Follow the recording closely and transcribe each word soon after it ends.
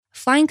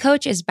Flying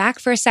Coach is back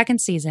for a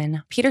second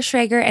season. Peter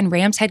Schrager and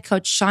Rams head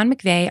coach Sean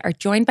McVay are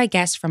joined by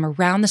guests from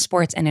around the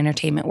sports and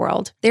entertainment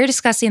world. They're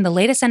discussing the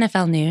latest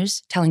NFL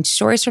news, telling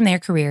stories from their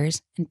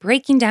careers, and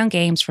breaking down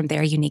games from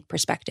their unique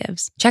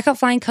perspectives. Check out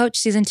Flying Coach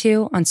Season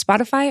 2 on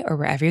Spotify or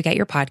wherever you get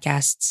your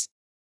podcasts.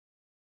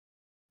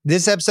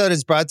 This episode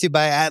is brought to you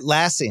by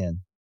Atlassian.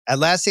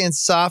 Atlassian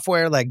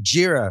software like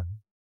Jira,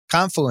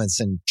 Confluence,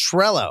 and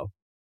Trello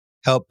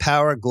help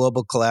power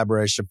global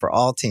collaboration for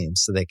all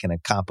teams so they can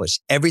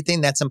accomplish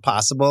everything that's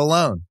impossible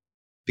alone.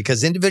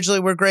 Because individually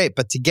we're great,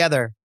 but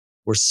together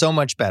we're so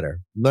much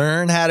better.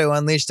 Learn how to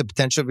unleash the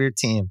potential of your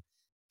team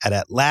at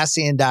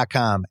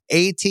Atlassian.com.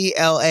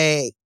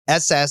 Atlassian.com.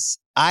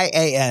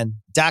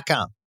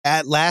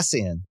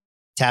 Atlassian.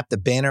 Tap the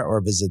banner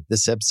or visit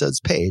this episode's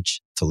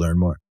page to learn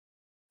more.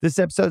 This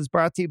episode is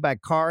brought to you by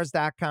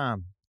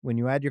Cars.com. When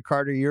you add your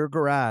car to your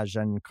garage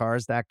on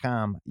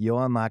Cars.com,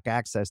 you'll unlock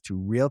access to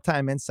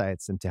real-time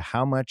insights into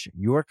how much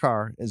your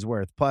car is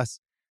worth. Plus,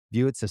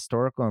 view its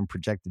historical and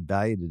projected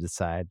value to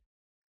decide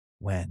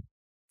when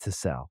to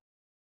sell.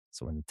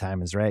 So when the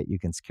time is right, you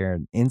can secure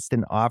an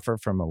instant offer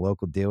from a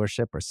local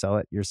dealership or sell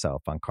it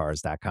yourself on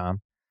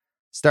Cars.com.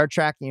 Start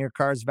tracking your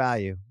car's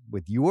value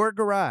with your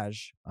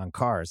garage on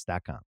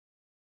Cars.com.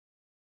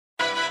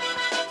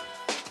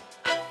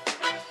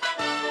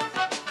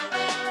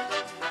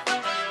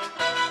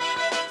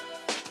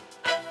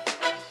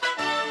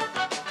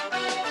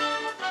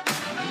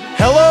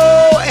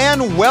 Hello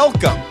and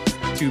welcome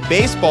to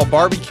Baseball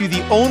Barbecue,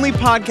 the only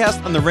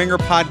podcast on the Ringer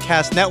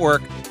Podcast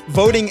Network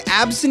voting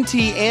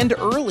absentee and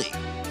early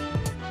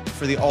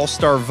for the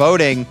All-Star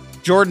voting.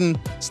 Jordan,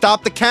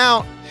 stop the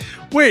count.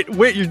 Wait,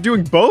 you're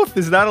doing both?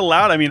 Is that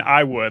allowed? I mean,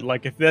 I would.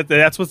 Like, if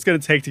that's what's going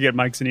to take to get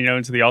Mike Zunino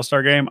into the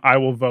All-Star game, I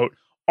will vote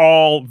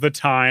all the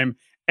time,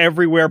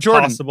 everywhere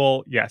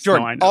possible. Yes,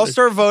 Jordan, no, I know.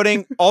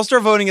 All-Star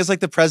voting is like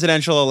the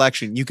presidential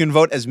election. You can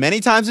vote as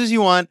many times as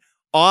you want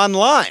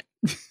online.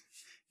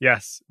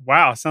 Yes.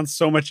 Wow. Sounds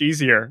so much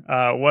easier.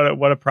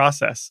 What a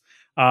process.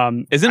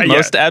 Isn't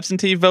most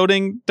absentee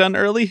voting done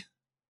early?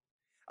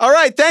 All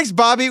right. Thanks,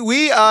 Bobby.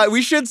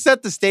 We should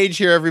set the stage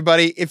here,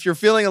 everybody. If you're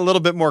feeling a little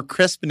bit more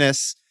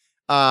crispness,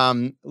 a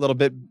little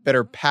bit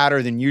better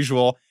patter than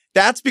usual,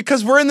 that's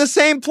because we're in the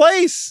same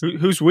place.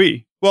 Who's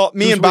we? Well,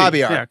 me and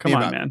Bobby are. Yeah, come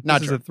on, man.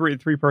 Not this is a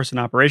three-person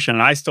operation,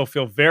 and I still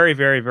feel very,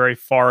 very, very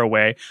far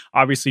away.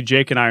 Obviously,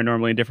 Jake and I are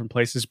normally in different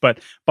places, but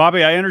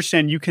Bobby, I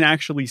understand you can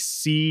actually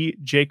see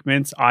Jake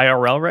Mintz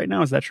IRL right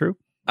now. Is that true?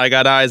 I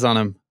got eyes on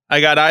him. I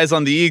got eyes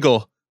on the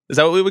eagle. Is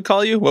that what we would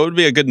call you? What would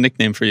be a good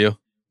nickname for you?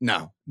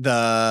 No,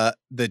 the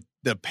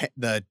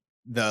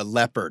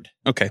leopard.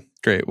 Okay,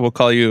 great. We'll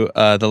call you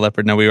the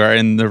leopard. Now, we are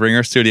in the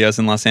Ringer Studios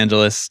in Los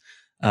Angeles.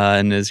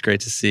 And it's great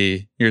to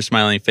see your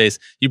smiling face.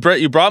 You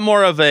brought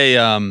more of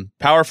a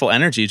powerful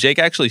energy. Jake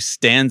actually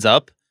stands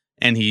up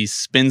and he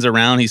spins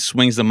around. He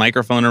swings the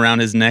microphone around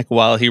his neck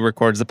while he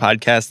records the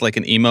podcast like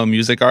an emo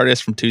music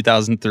artist from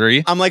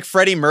 2003. I'm like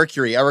Freddie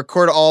Mercury. I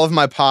record all of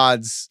my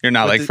pods. You're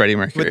not like Freddie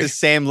Mercury. With the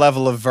same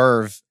level of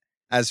verve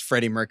as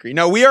Freddie Mercury.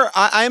 No,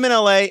 I am in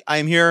LA. I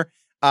am here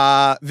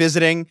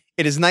visiting.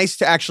 It is nice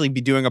to actually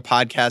be doing a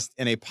podcast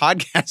in a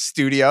podcast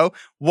studio.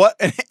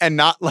 And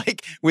not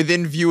like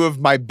within view of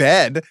my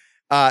bed.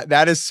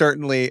 That is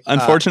certainly...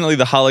 Unfortunately,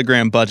 the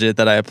hologram budget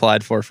that I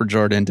applied for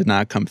Jordan did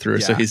not come through,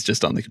 so he's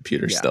just on the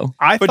computer still.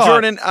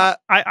 Jordan, go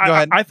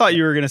ahead. I thought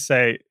you were going to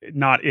say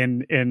not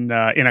in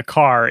a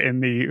car in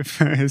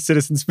the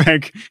Citizens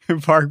Bank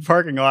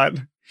parking lot,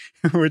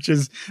 which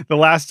is the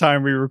last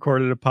time we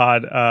recorded a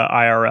pod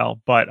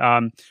IRL. But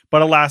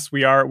alas,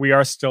 we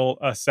are still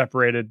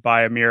separated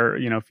by a mere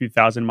few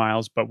thousand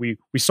miles. But we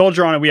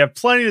soldier on it. We have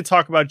plenty to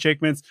talk about,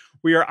 Jake Mintz.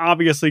 We are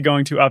obviously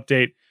going to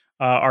update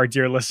our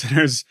dear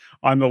listeners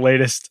on the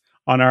latest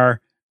on our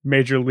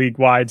major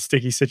league-wide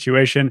sticky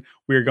situation.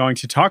 We are going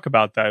to talk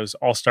about those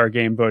All-Star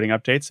game voting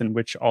updates and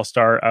which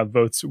All-Star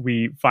votes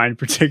we find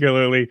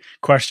particularly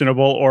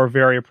questionable or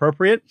very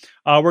appropriate.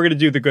 We're going to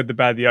do the good, the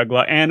bad, the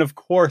Uggla, and of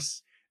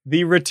course,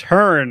 the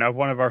return of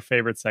one of our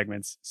favorite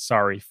segments,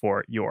 Sorry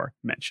for Your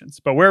Mentions.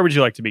 But where would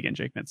you like to begin,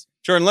 Jake Mintz?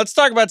 Jordan, let's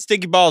talk about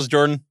sticky balls,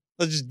 Jordan.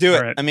 Let's just do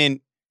it. Right. I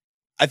mean,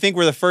 I think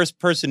we're the first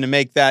person to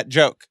make that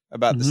joke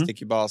about the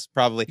sticky balls,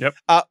 probably. Yep.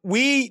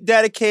 We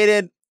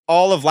dedicated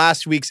all of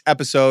last week's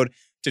episode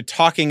to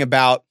talking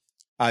about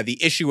the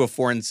issue of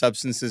foreign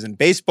substances in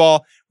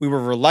baseball. We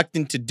were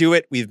reluctant to do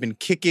it. We've been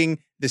kicking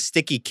the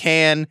sticky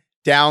can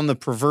down the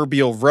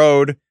proverbial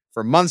road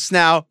for months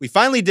now. We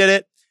finally did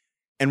it.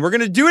 And we're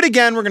going to do it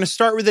again. We're going to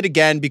start with it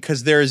again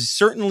because there has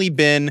certainly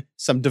been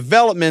some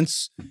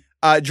developments.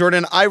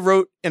 Jordan, I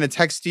wrote in a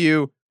text to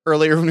you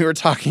earlier when we were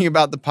talking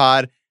about the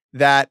pod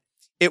that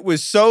it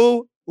was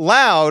so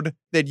loud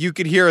that you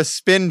could hear a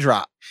spin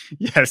drop.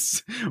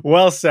 Yes.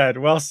 Well said.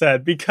 Well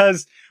said.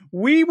 Because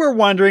we were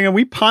wondering, and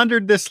we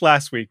pondered this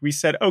last week. We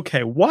said,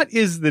 okay, what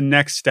is the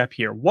next step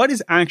here? What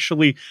is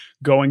actually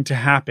going to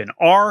happen?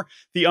 Are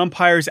the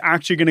umpires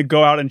actually going to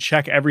go out and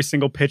check every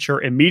single pitcher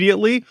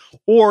immediately?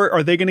 Or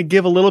are they going to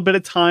give a little bit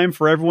of time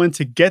for everyone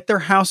to get their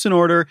house in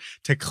order,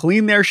 to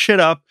clean their shit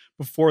up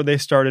before they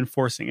start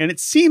enforcing. And it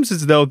seems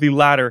as though the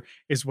latter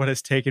is what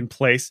has taken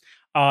place.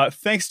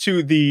 Thanks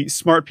to the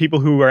smart people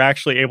who are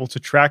actually able to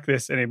track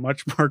this in a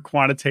much more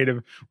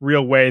quantitative,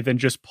 real way than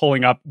just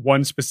pulling up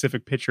one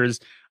specific pitcher's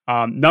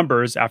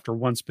numbers after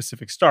one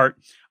specific start.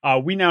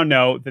 We now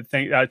know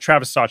that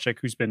Travis Sawchik,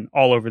 who's been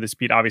all over this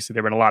beat, obviously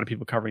there have been a lot of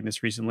people covering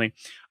this recently,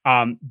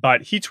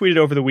 but he tweeted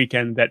over the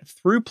weekend that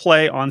through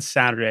play on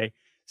Saturday,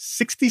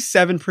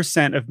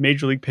 67% of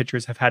major league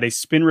pitchers have had a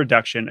spin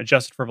reduction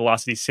adjusted for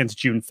velocity since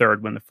June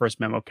 3rd, when the first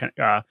memo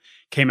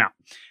came out.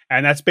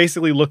 And that's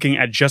basically looking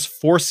at just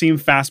four-seam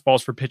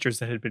fastballs for pitchers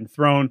that had been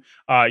thrown,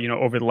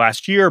 over the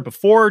last year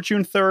before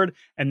June 3rd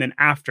and then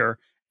after.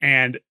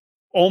 And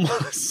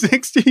almost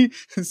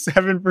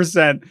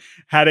 67%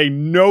 had a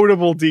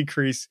notable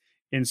decrease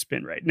in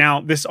spin rate. Now,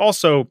 this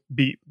also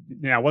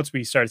once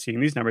we started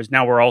seeing these numbers,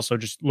 now we're also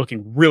just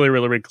looking really,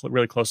 really, really,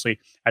 really closely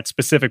at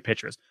specific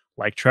pitchers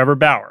like Trevor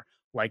Bauer,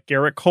 like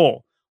Garrett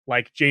Cole,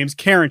 like James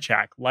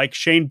Karinchak, like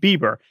Shane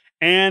Bieber.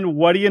 And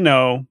what do you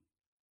know?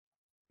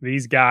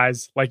 These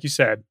guys, like you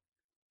said,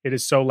 it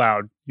is so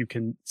loud, you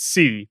can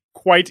see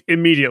quite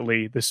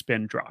immediately the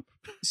spin drop.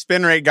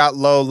 Spin rate got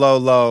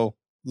low,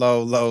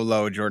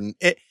 Jordan.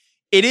 It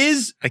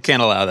is. I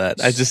can't allow that.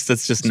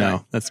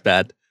 No, that's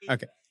bad.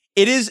 Okay.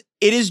 It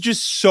is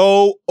just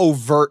so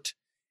overt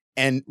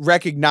and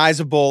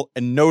recognizable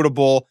and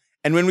notable.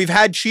 And when we've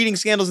had cheating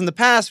scandals in the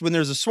past, when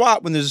there's a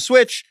swap, when there's a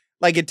switch,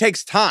 like it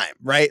takes time,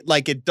 right?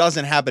 Like it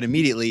doesn't happen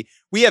immediately.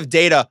 We have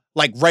data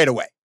like right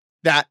away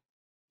that,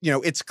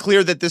 it's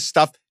clear that this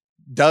stuff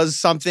does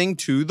something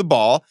to the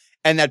ball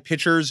and that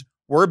pitchers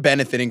were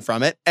benefiting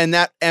from it. And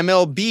that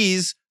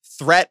MLB's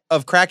threat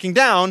of cracking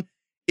down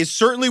is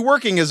certainly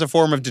working as a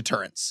form of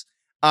deterrence.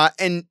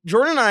 And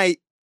Jordan and I,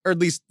 or at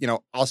least,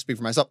 I'll speak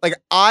for myself.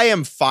 Like, I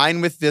am fine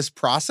with this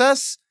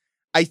process.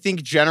 I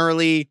think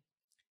generally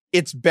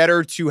it's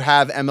better to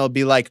have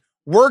MLB like,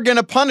 we're going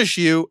to punish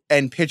you,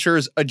 and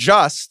pitchers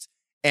adjust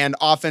and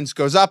offense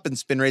goes up and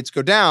spin rates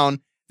go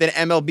down, than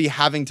MLB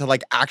having to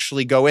like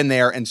actually go in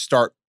there and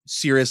start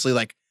seriously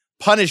like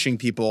punishing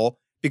people,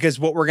 because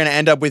what we're going to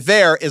end up with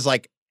there is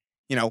like,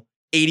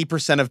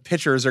 80% of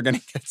pitchers are going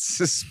to get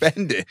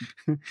suspended.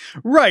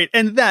 Right.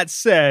 And that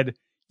said,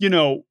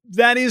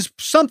 that is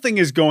something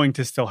is going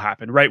to still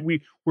happen, right?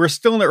 We're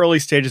still in the early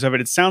stages of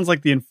it. It sounds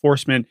like the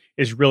enforcement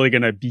is really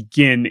going to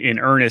begin in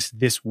earnest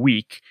this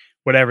week,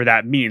 whatever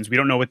that means. We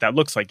don't know what that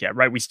looks like yet,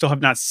 right? We still have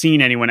not seen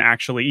anyone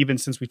actually, even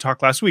since we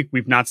talked last week,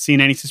 we've not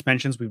seen any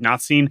suspensions. We've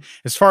not seen,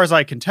 as far as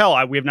I can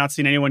tell, we have not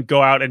seen anyone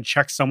go out and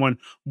check someone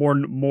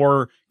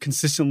more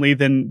consistently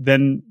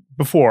than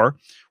before,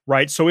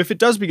 right? So if it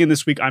does begin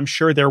this week, I'm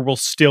sure there will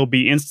still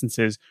be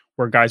instances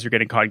where guys are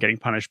getting caught and getting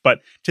punished.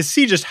 But to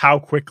see just how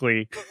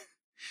quickly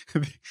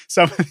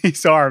some of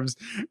these arms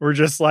were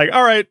just like,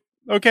 all right,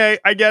 okay,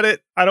 I get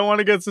it. I don't want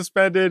to get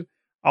suspended.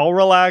 I'll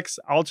relax.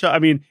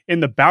 In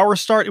the Bauer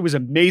start, it was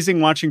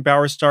amazing watching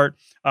Bauer start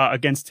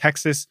against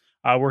Texas,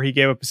 where he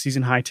gave up a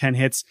season high 10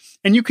 hits.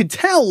 And you could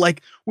tell,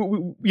 like,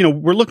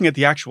 we're looking at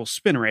the actual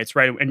spin rates,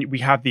 right? And we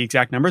have the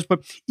exact numbers,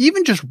 but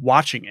even just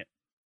watching it,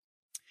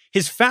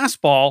 his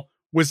fastball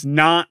was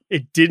not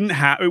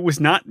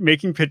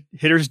making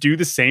hitters do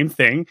the same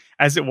thing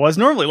as it was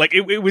normally. Like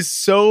it was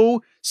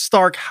so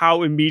stark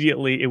how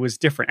immediately it was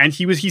different. And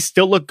he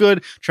still looked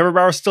good. Trevor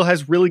Bauer still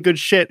has really good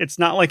shit. It's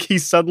not like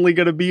he's suddenly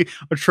going to be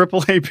a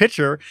AAA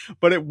pitcher,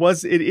 but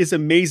it is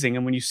amazing.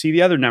 And when you see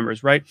the other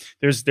numbers, right,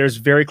 there's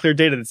very clear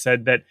data that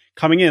said that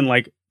coming in,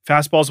 like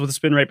fastballs with a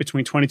spin rate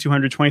between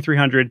 2,200,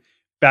 2,300,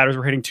 batters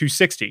were hitting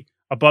 260.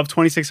 Above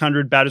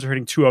 2,600, batters are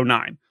hitting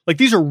 209. Like,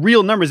 these are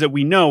real numbers that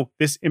we know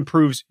this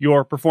improves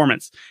your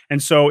performance.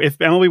 And so if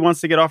MLB wants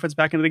to get offense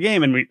back into the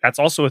game, and that's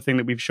also a thing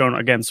that we've shown,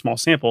 again, small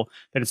sample,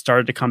 that it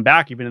started to come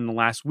back even in the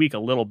last week a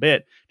little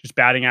bit, just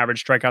batting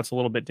average, strikeouts a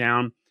little bit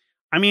down.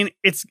 I mean,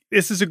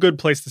 this is a good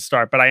place to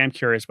start, but I am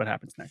curious what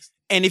happens next.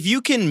 And if you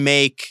can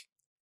make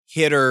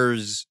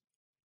hitters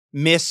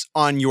miss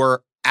on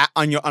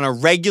a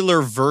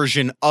regular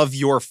version of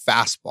your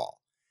fastball,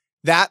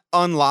 that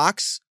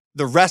unlocks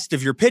the rest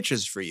of your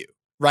pitches for you,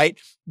 right?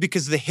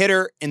 Because the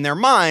hitter, in their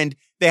mind,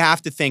 they have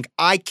to think,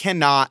 I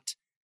cannot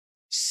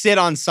sit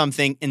on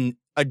something and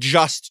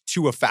adjust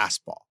to a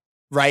fastball,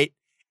 right?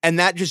 And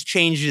that just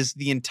changes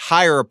the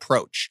entire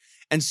approach.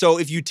 And so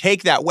if you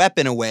take that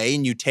weapon away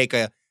and you take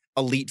a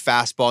elite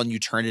fastball and you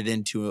turn it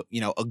into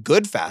a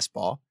good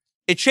fastball,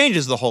 it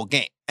changes the whole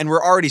game. And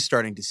we're already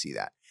starting to see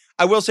that.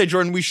 I will say,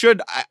 Jordan,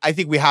 I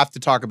think we have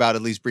to talk about,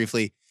 at least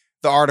briefly,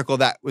 the article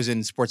that was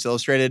in Sports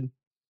Illustrated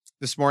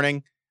this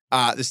morning.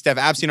 The Steph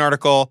Abstein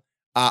article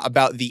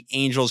about the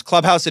Angels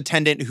clubhouse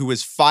attendant who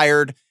was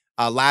fired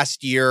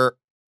last year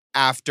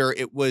after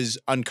it was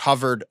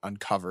uncovered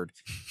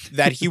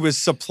that he was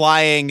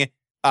supplying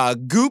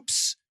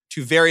goops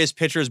to various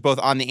pitchers, both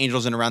on the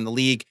Angels and around the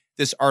league.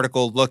 This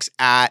article looks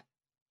at,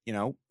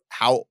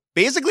 how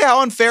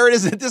unfair it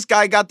is that this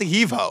guy got the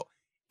heave-ho.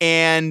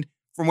 And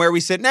from where we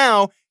sit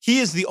now, he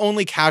is the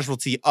only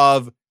casualty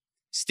of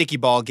sticky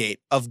ball gate,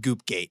 of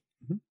goop gate.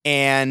 Mm-hmm.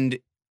 And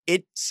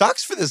it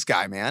sucks for this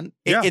guy, man.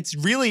 It's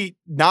really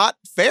not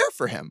fair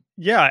for him.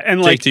 Yeah,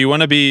 and like, Jake, do you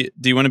want to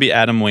be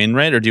Adam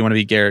Wainwright or do you want to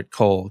be Garrett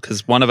Cole?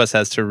 Because one of us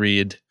has to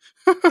read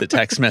the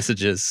text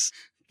messages.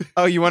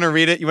 Oh, you want to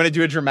read it? You want to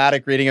do a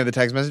dramatic reading of the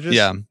text messages?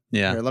 Yeah.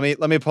 Here,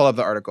 let me pull up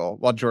the article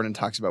while Jordan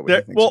talks about what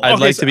he thinks. I'd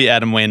like to be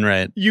Adam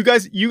Wainwright. You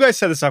guys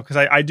set this up because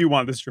I do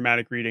want this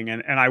dramatic reading,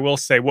 and I will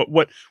say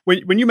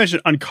when you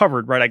mentioned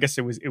uncovered, right? I guess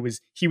it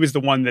was he was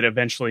the one that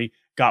eventually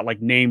got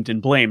like named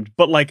and blamed.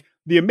 But like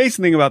the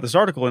amazing thing about this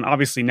article, and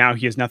obviously now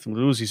he has nothing to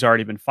lose. He's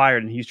already been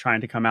fired, and he's trying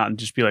to come out and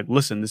just be like,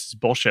 listen, this is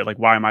bullshit. Like,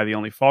 why am I the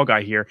only fall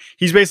guy here?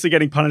 He's basically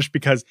getting punished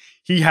because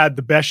he had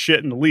the best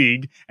shit in the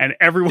league, and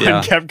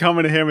everyone kept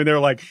coming to him, and they're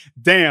like,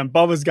 damn,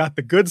 Bubba's got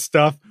the good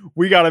stuff.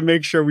 We got to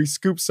make sure we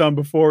scoop some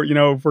before,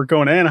 if we're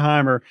going to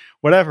Anaheim or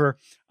whatever.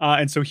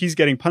 And so he's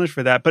getting punished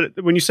for that.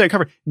 But when you say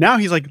cover, now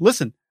he's like,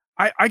 listen,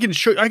 I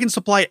can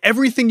supply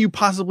everything you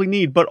possibly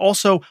need, but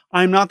also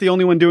I'm not the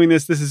only one doing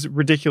this. This is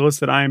ridiculous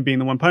that I am being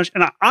the one punished.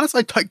 And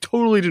I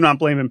totally do not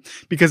blame him,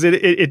 because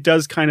it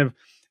does kind of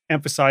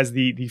emphasize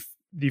the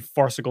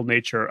farcical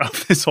nature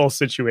of this whole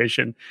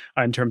situation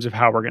in terms of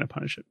how we're going to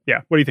punish it.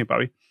 Yeah. What do you think,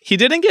 Bobby? He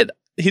didn't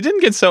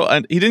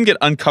get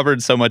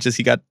uncovered so much as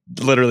he got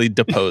literally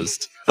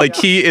deposed. Like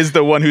he is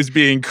the one who's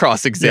being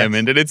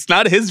cross-examined, and it's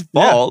not his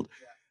fault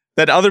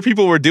that other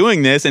people were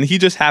doing this, and he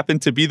just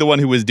happened to be the one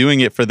who was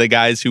doing it for the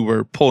guys who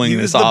were pulling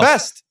this off.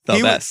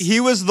 The best. He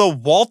was the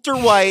Walter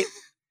White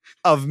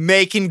of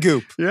making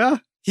goop. Yeah.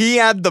 He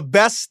had the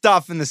best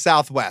stuff in the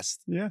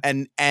Southwest. Yeah.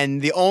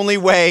 And the only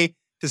way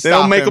to stop him... They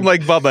don't make him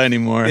like Bubba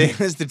anymore.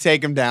 ...is to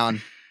take him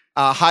down.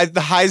 The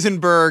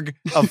Heisenberg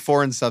of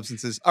foreign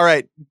substances. All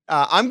right.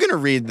 I'm going to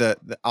read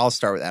I'll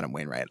start with Adam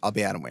Wainwright. I'll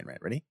be Adam Wainwright.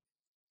 Ready?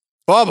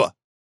 Bubba,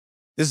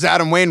 this is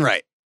Adam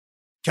Wainwright.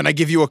 Can I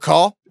give you a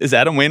call? Is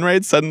Adam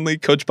Wainwright suddenly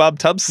Coach Bob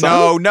Tubb's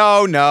son?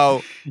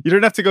 No. You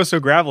don't have to go so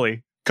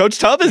gravelly. Coach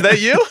Tubb, is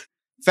that you?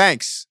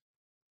 Thanks.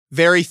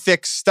 Very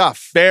thick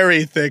stuff.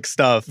 Very thick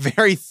stuff.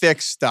 Very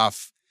thick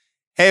stuff.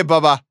 Hey,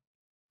 Bubba.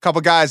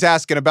 Couple guys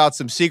asking about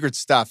some secret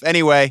stuff.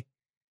 Anyway,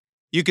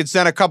 you could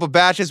send a couple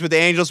batches with the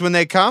Angels when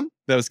they come.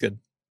 That was good.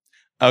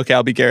 Okay,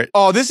 I'll be Garrett.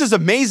 Oh, this is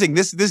amazing.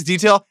 This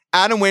detail.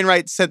 Adam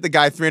Wainwright sent the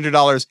guy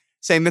 $300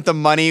 saying that the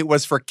money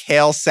was for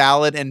kale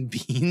salad and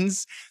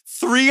beans.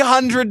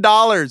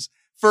 $300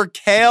 for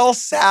kale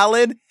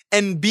salad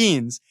and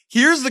beans.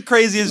 Here's the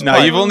craziest part.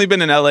 No, you've only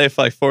been in LA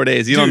for like 4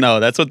 days. You don't know.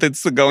 That's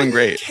going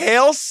great.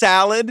 Kale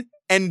salad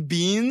and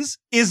beans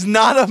is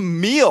not a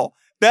meal.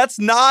 That's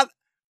not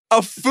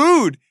a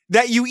food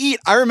that you eat.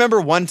 I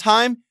remember one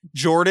time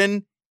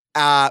Jordan,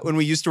 when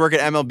we used to work at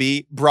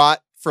MLB,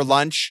 brought for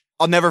lunch.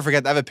 I'll never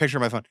forget that. I have a picture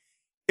on my phone.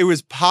 It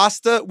was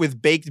pasta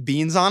with baked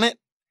beans on it.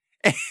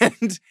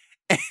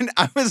 And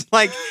I was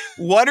like,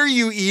 what are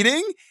you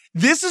eating?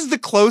 This is the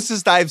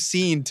closest I've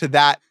seen to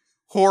that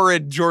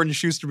horrid Jordan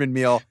Shusterman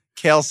meal,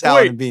 kale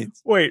salad and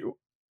beans. Wait,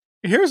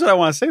 here's what I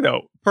want to say,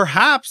 though.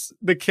 Perhaps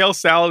the kale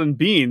salad and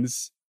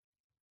beans,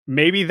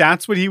 maybe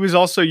that's what he was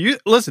also using.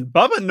 Listen,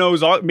 Bubba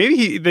knows all.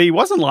 Maybe he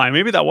wasn't lying.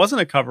 Maybe that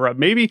wasn't a cover-up.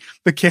 Maybe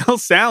the kale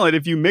salad,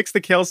 if you mix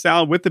the kale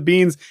salad with the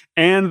beans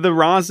and the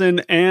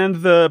rosin and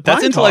the That's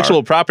pine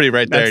intellectual tar, property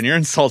right there, and you're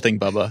insulting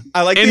Bubba.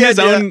 I like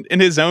in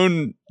his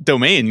own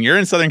domain. You're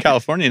in Southern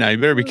California now. You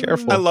better be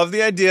careful. I love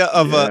the idea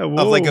of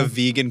like a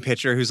vegan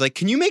pitcher who's like,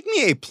 can you make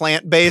me a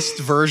plant-based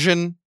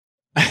version?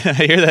 I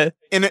hear that.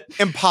 In an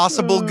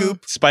impossible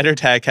goop. Spider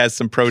Tack has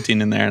some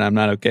protein in there, and I'm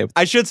not okay with it.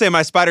 I should say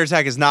my Spider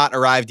Tack has not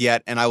arrived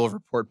yet, and I will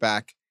report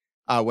back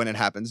when it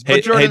happens.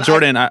 Hey, But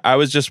Jordan, I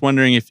was just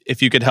wondering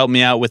if you could help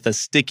me out with a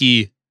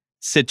sticky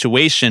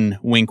situation,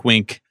 wink,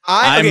 wink.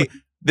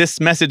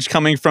 This message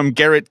coming from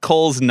Garrett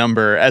Cole's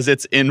number as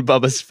it's in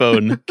Bubba's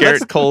phone.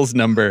 Garrett Cole's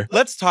number.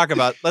 Let's talk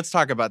about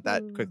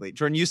that quickly.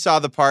 Jordan, you saw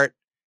the part,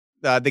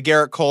 the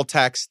Garrett Cole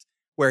text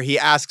where he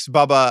asks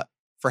Bubba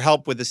for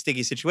help with the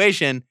sticky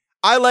situation.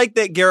 I like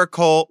that Garrett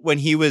Cole, when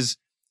he was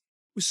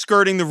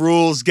skirting the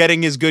rules,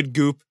 getting his good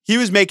goop, he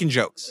was making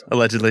jokes.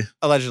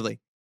 Allegedly.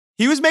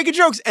 He was making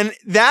jokes, and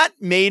that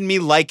made me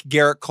like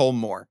Garrett Cole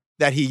more,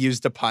 that he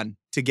used a pun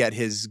to get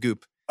his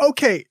goop.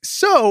 Okay,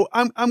 so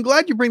I'm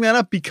glad you bring that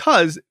up,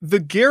 because the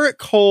Garrett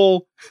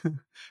Cole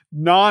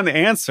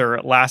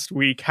non-answer last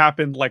week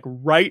happened like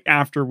right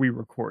after we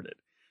recorded.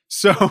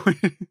 So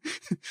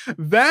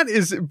that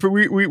is,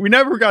 we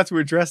never got to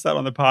address that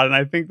on the pod, and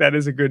I think that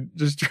is a good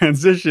just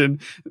transition.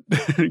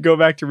 Go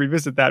back to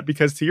revisit that,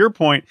 because to your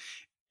point,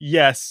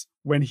 yes,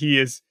 when he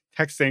is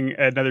texting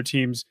another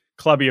team's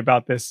clubby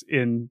about this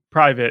in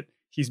private,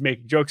 he's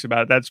making jokes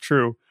about it. That's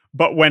true.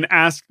 But when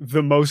asked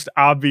the most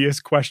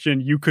obvious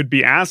question you could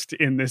be asked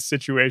in this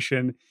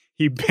situation,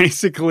 he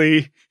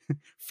basically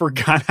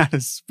forgot how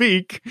to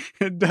speak.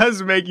 It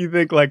does make you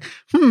think like,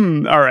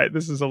 all right,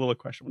 this is a little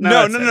questionable.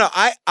 No.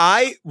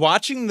 I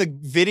watching the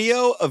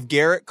video of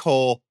Garrett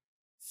Cole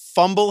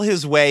fumble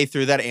his way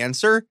through that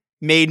answer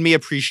made me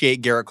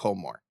appreciate Garrett Cole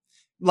more.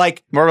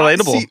 Like more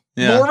relatable.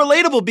 More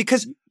relatable,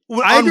 because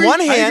on one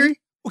hand,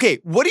 okay,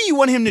 what do you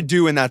want him to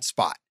do in that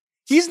spot?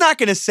 He's not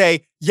going to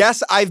say,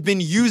 yes, I've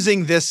been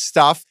using this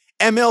stuff.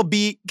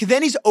 MLB,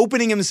 then he's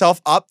opening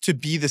himself up to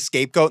be the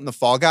scapegoat and the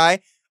fall guy.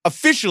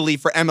 officially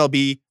for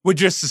MLB would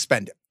just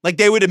suspend him. Like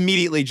they would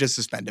immediately just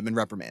suspend him and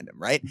reprimand him,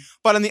 right?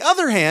 But on the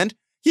other hand,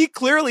 he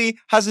clearly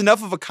has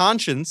enough of a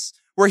conscience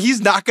where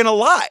he's not going to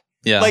lie.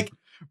 Yeah. Like,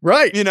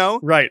 right. You know?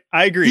 Right.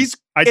 I agree. It's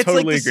totally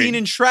like the agree. scene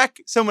in Shrek.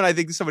 I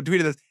think someone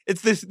tweeted this.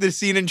 It's the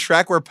scene in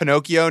Shrek where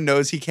Pinocchio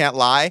knows he can't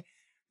lie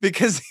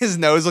because his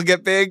nose will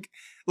get big.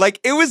 Like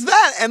it was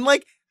that. And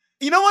like,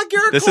 you know what,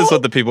 Garrett This Cole? is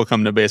what the people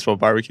come to baseball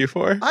barbecue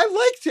for. I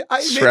liked it.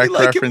 I Shrek maybe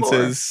like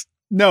references.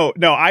 No,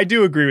 I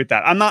do agree with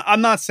that.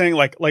 I'm not saying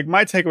like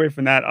my takeaway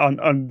from that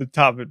on the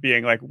top of it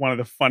being like one of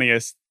the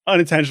funniest,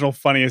 unintentional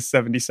funniest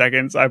 70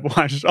 seconds I've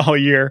watched all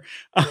year.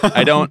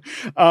 I don't.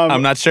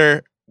 I'm not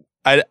sure.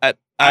 I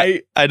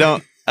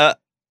don't.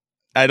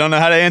 I don't know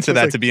how to answer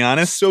that, like, to be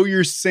honest. So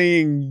you're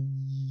saying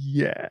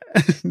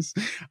yes.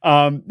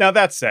 Now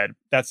that said,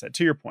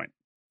 to your point,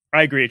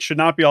 I agree. It should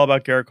not be all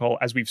about Gerrit Cole,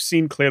 as we've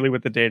seen clearly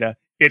with the data.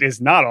 It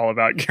is not all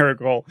about Gerrit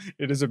Cole.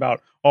 It is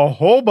about a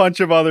whole bunch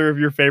of other of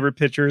your favorite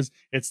pitchers.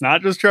 It's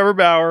not just Trevor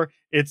Bauer.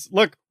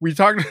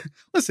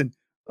 Listen,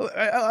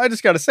 I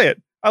just got to say it.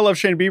 I love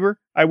Shane Bieber.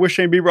 I wish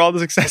Shane Bieber all the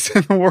success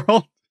in the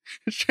world.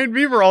 Shane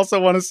Bieber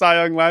also won a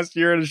Cy Young last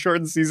year in a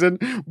shortened season,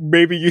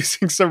 maybe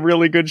using some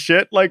really good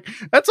shit. Like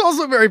that's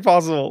also very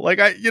possible. Like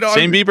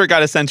Shane Bieber got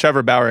to send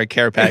Trevor Bauer a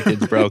care package,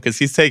 bro, because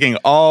he's taking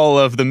all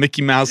of the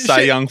Mickey Mouse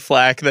Cy Young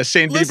flack that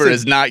Shane Bieber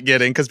is not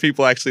getting because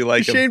people actually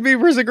like him. Shane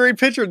Bieber is a great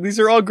pitcher. These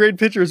are all great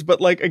pitchers, but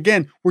like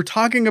again, we're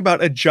talking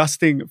about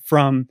adjusting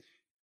from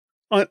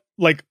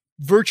like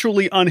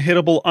virtually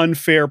unhittable,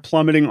 unfair,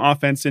 plummeting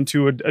offense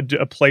into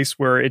a place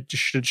where it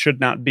should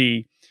not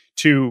be,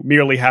 to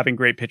merely having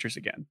great pitchers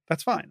again.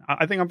 That's fine.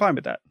 I think I'm fine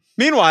with that.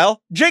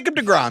 Meanwhile, Jacob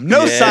deGrom,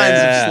 no signs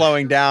of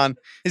slowing down.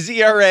 His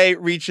ERA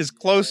reaches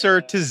closer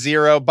to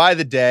 0 by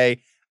the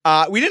day.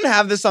 We didn't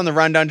have this on the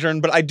rundown,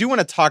 Jordan, but I do want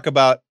to talk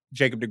about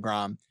Jacob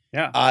deGrom.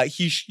 Yeah.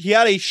 He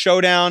had a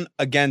showdown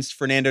against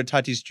Fernando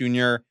Tatis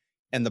Jr.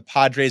 and the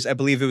Padres. I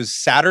believe it was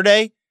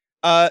Saturday.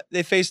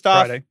 They faced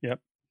off. Friday. Yep.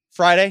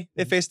 Friday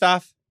they faced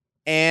off.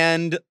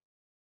 And,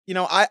 you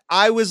know,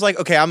 I was like,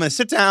 okay, I'm going to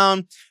sit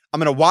down. I'm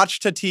going to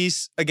watch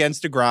Tatis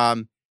against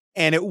deGrom,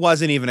 and it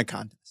wasn't even a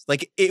contest.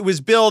 Like, it was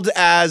billed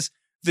as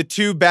the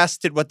two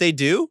best at what they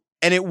do,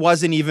 and it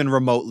wasn't even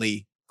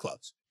remotely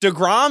close.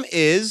 deGrom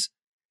is,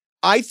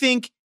 I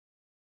think,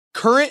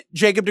 current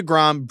Jacob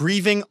deGrom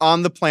breathing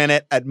on the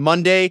planet at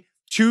Monday,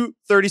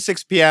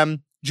 2:36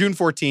 p.m., June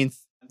 14th.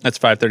 That's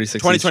 5:36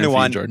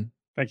 2021. Jordan.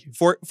 Thank you.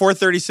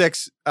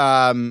 4:36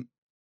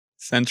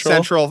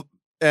 Central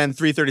and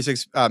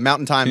 3:36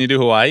 Mountain Time. Can you do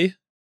Hawaii?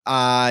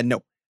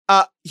 No.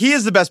 He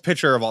is the best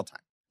pitcher of all time.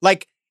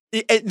 Like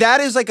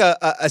that is like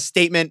a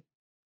statement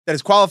that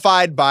is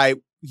qualified by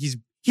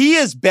he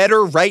is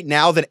better right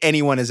now than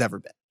anyone has ever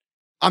been.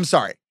 I'm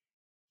sorry.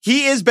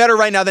 He is better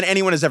right now than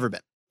anyone has ever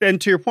been. And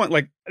to your point,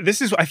 like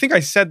I think I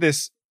said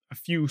this a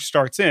few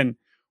starts in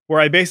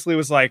where I basically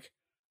was like,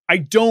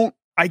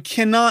 I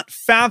cannot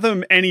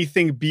fathom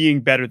anything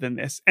being better than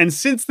this. And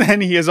since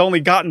then, he has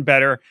only gotten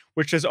better,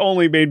 which has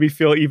only made me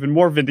feel even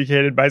more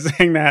vindicated by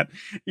saying that,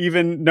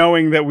 even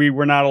knowing that we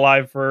were not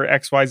alive for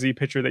XYZ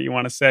pitcher that you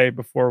want to say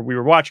before we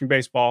were watching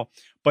baseball.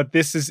 But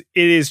it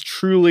is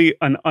truly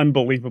an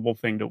unbelievable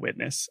thing to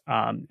witness.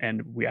 I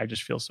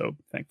just feel so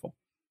thankful.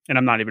 And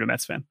I'm not even a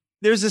Mets fan.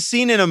 There's a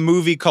scene in a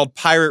movie called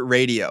Pirate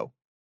Radio.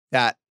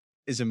 That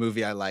is a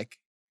movie I like.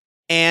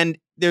 And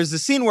there's a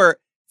scene where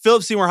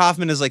Philip Seymour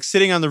Hoffman is like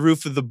sitting on the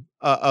roof of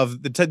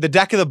the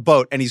deck of the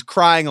boat, and he's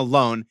crying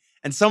alone.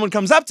 And someone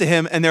comes up to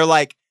him and they're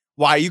like,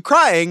 "Why are you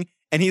crying?"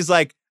 And he's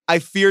like, "I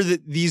fear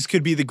that these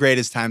could be the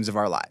greatest times of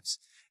our lives."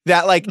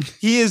 That like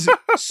he is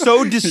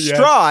so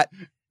distraught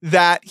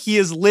that he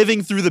is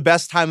living through the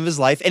best time of his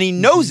life, and he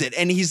knows it.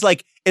 And he's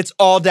like, it's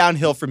all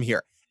downhill from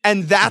here.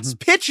 And that's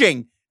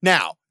pitching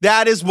now.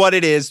 That is what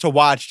it is to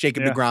watch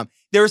Jacob deGrom.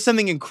 There is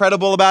something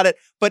incredible about it.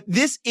 But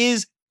this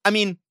is, I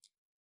mean,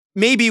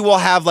 maybe we'll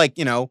have like,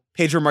 you know,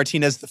 Pedro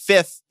Martinez the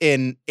fifth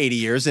in 80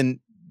 years and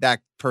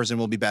that person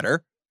will be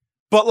better.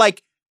 But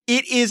like,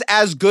 it is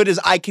as good as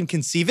I can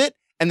conceive it.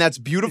 And that's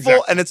beautiful.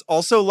 Exactly. And it's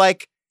also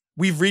like,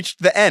 we've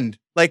reached the end.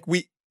 Like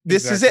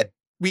this is it.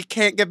 We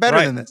can't get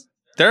better than this.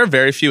 There are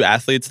very few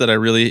athletes that I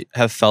really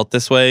have felt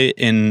this way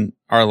in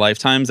our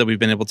lifetimes that we've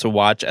been able to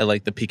watch at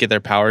like the peak of their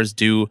powers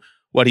do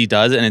what he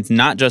does. And it's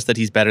not just that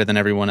he's better than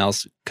everyone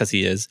else because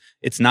he is.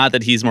 It's not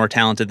that he's more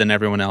talented than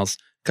everyone else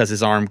because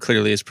his arm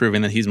clearly is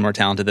proving that he's more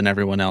talented than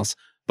everyone else.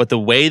 But the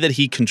way that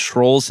he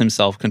controls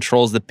himself,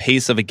 controls the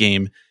pace of a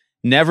game,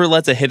 never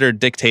lets a hitter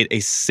dictate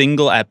a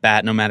single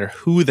at-bat no matter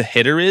who the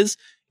hitter is.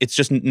 It's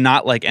just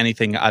not like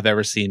anything I've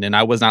ever seen. And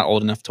I was not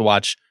old enough to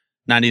watch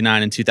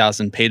 99 and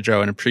 2000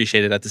 Pedro and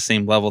appreciate it at the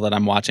same level that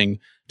I'm watching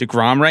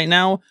deGrom right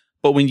now.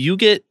 But when you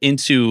get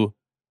into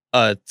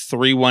a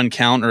 3-1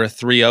 count or a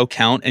 3-0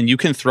 count and you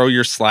can throw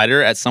your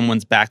slider at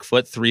someone's back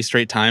foot 3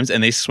 straight times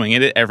and they swing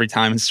at it every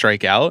time and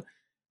strike out,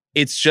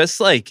 it's just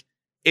like,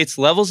 it's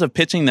levels of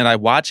pitching that I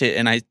watch it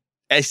and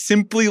I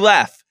simply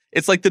laugh.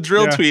 It's like the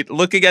drill tweet,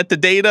 looking at the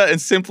data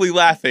and simply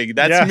laughing.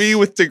 That's me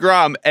with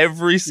deGrom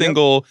every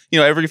single,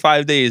 every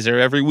 5 days or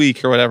every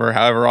week or whatever,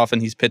 however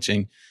often he's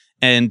pitching.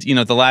 And,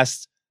 the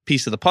last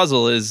piece of the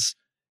puzzle is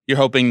you're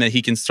hoping that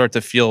he can start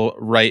to feel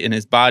right in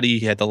his body.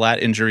 He had the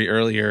lat injury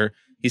earlier.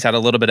 He's had a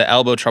little bit of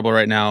elbow trouble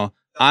right now.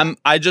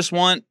 I just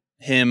want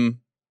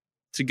him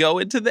to go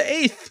into the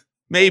 8th.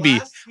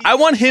 Maybe. I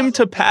want him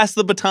to pass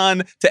the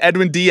baton to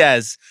Edwin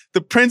Diaz,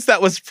 the prince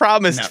that was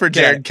promised for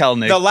Jared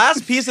Kelenic. The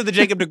last piece of the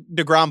Jacob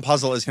DeGrom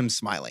puzzle is him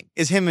smiling,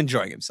 is him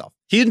enjoying himself.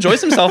 He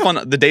enjoys himself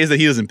on the days that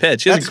he doesn't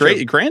pitch. He has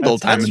a grand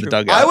old time in the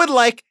dugout. I would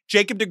like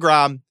Jacob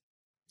DeGrom.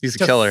 He's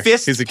a killer.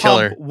 He's a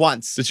killer.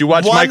 Once. Did you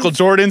watch Michael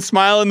Jordan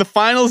smile in the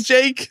finals,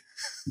 Jake?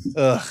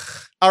 Ugh.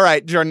 All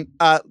right, Jordan.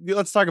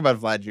 Let's talk about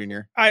Vlad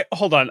Jr.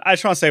 Hold on. I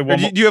just want to say one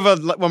more. Do you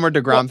have one more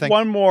DeGrom thing?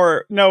 No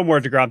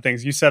more DeGrom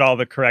things. You said all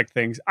the correct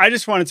things. I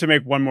just wanted to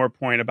make one more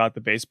point about the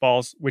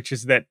baseballs, which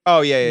is that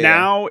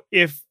now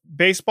if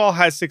baseball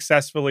has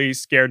successfully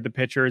scared the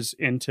pitchers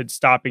into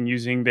stopping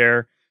using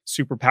their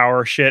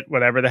superpower shit,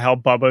 whatever the hell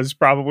Bubba's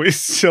probably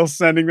still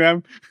sending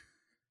them.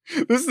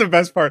 This is the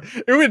best part.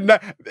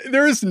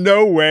 There is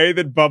no way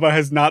that Bubba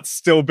has not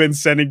still been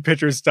sending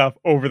pitchers stuff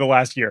over the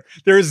last year.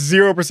 There is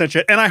 0%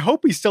 chance. And I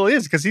hope he still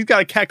is, because he's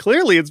got a cat.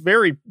 Clearly, it's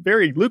very,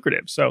 very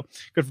lucrative. So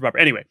good for Bubba.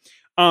 Anyway,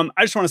 I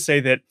just want to say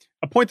that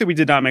a point that we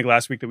did not make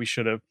last week that we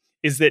should have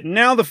is that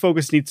now the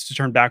focus needs to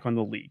turn back on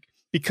the league,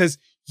 because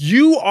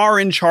you are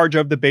in charge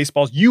of the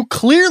baseballs. You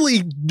clearly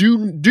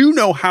do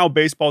know how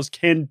baseballs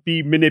can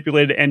be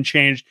manipulated and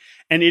changed.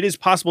 And it is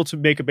possible to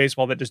make a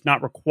baseball that does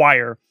not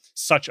require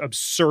such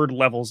absurd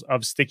levels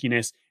of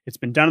stickiness. It's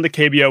been done in the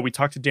KBO. We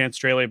talked to Dan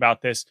Straley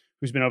about this,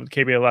 who's been over the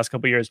KBO the last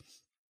couple of years.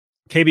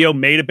 KBO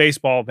made a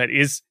baseball that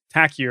is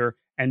tackier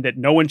and that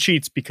no one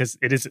cheats, because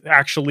it is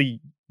actually,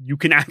 you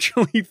can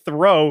actually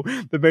throw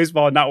the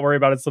baseball and not worry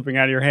about it slipping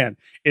out of your hand.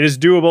 It is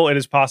doable. It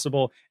is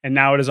possible. And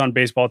now it is on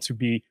baseball to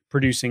be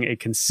producing a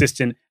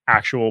consistent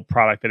actual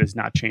product that is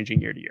not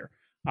changing year to year.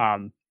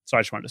 So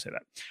I just wanted to say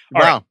that. Wow.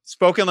 Right.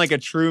 Spoken like a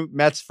true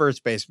Mets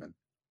first baseman.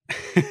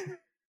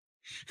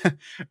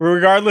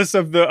 Regardless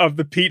of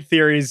the Pete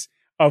theories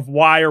of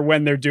why or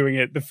when they're doing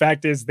it, the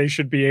fact is they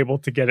should be able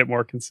to get it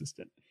more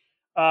consistent.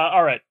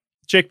 All right.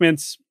 Jake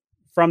Mintz,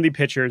 from the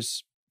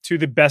pitchers to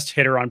the best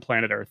hitter on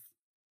planet Earth,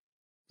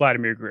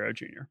 Vladimir Guerrero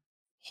Jr.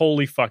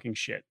 Holy fucking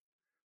shit.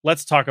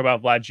 Let's talk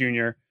about Vlad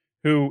Jr.,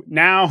 who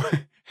now,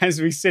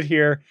 as we sit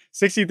here,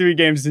 63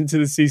 games into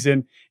the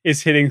season,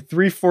 is hitting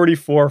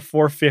 344,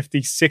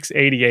 450,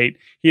 688.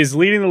 He is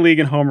leading the league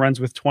in home runs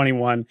with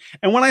 21.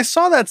 And when I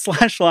saw that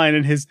slash line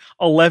in his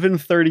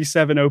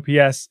 1137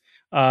 OPS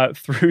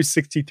through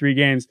 63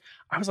 games,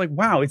 I was like,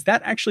 wow, is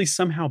that actually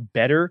somehow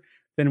better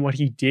than what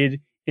he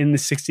did in the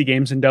 60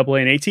 games in AA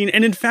and 18?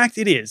 And in fact,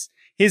 it is.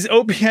 His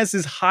OPS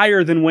is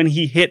higher than when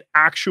he hit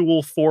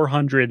actual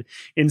 400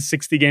 in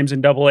 60 games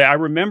in AA. I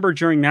remember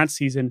during that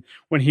season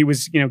when he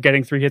was,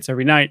 getting 3 hits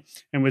every night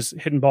and was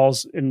hitting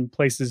balls in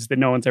places that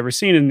no one's ever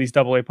seen in these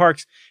AA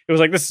parks. It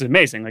was like, this is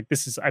amazing. Like,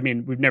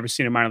 we've never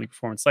seen a minor league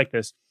performance like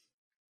this.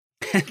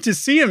 And to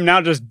see him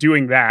now just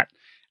doing that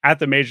at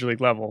the major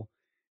league level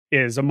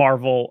is a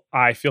marvel.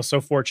 I feel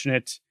so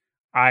fortunate.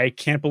 I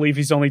can't believe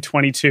he's only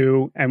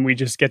 22 and we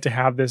just get to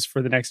have this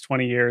for the next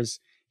 20 years.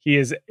 He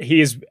is.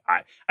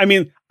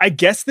 I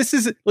guess this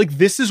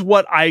is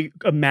what I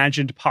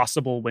imagined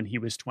possible when he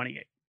was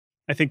 28.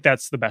 I think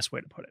that's the best way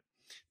to put it.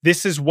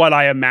 This is what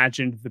I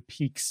imagined the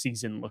peak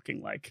season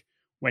looking like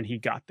when he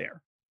got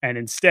there. And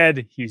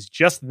instead, he's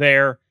just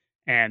there.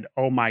 And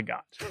oh my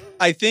God.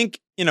 I think,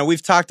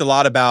 we've talked a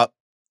lot about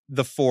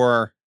the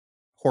 4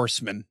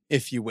 horsemen,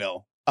 if you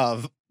will,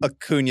 of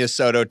Acuna,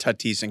 Soto,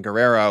 Tatis, and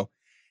Guerrero.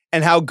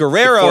 And how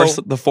Guerrero...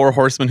 The 4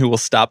 horsemen who will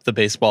stop the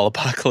baseball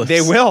apocalypse.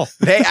 They will.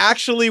 They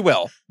actually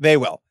will. They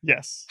will.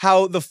 Yes.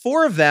 How the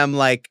 4 of them,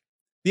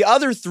 the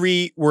other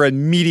 3 were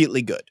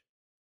immediately good,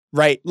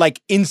 right?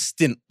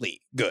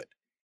 Instantly good.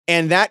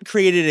 And that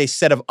created a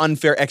set of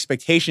unfair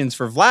expectations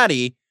for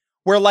Vladdy,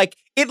 where,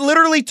 it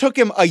literally took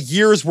him a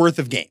year's worth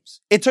of games.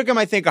 It took him,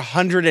 I think,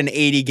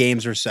 180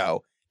 games or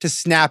so to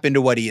snap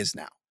into what he is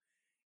now.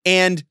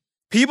 And...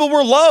 people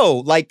were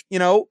low,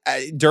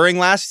 during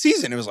last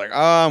season. It was like,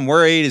 oh, I'm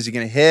worried. Is he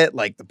going to hit?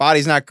 The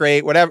body's not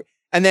great, whatever.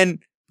 And then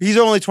he's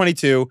only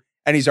 22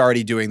 and he's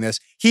already doing this.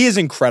 He is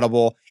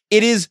incredible.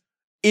 It is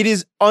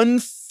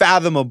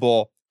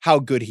unfathomable how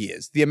good he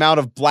is. The amount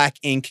of black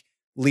ink,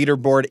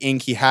 leaderboard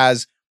ink he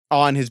has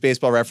on his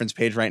baseball reference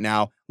page right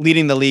now,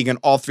 leading the league in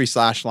all 3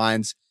 slash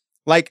lines.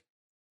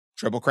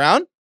 Triple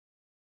crown?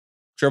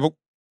 Sure.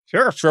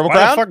 Triple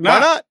crown? Why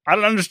not? I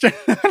don't understand.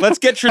 Let's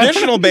get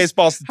traditional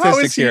baseball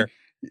statistics here.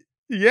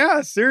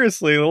 Yeah,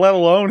 seriously. Let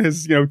alone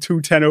his,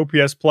 210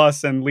 OPS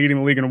plus and leading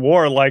the league in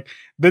WAR.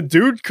 The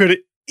dude could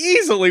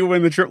easily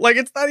win the triple.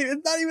 It's not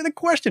even a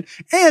question.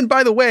 And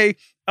by the way,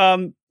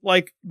 the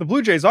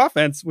Blue Jays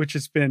offense, which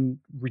has been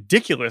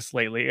ridiculous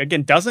lately,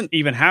 again, doesn't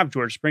even have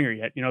George Springer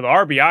yet. The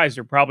RBIs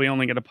are probably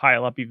only going to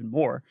pile up even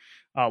more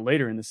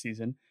later in the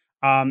season.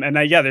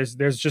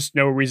 There's just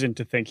no reason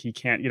to think he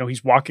can't.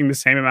 He's walking the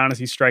same amount as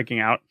he's striking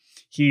out.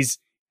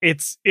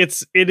 It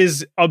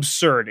is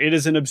absurd. It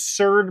is an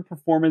absurd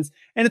performance.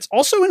 And it's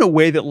also in a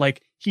way that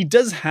he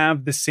does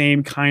have the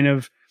same kind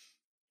of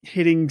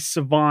hitting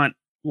savant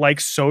like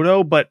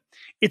Soto, but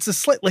it's a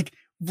slight, like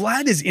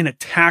Vlad is in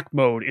attack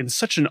mode in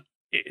such a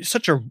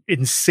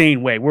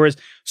insane way. Whereas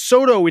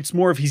Soto, it's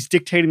more of he's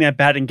dictating that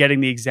bat and getting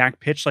the exact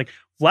pitch. Like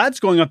Vlad's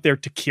going up there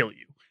to kill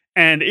you,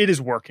 and it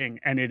is working,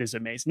 and it is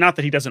amazing. Not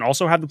that he doesn't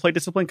also have the plate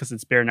discipline, because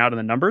it's bearing out in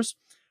the numbers,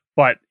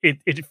 but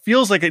it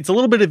feels like it's a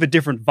little bit of a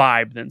different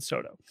vibe than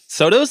Soto.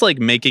 Soto's like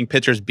making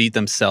pitchers beat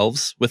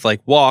themselves with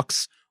like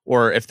walks,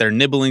 or if they're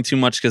nibbling too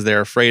much because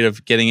they're afraid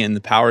of getting it in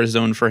the power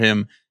zone for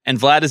him. And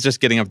Vlad is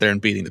just getting up there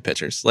and beating the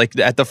pitchers. Like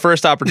at the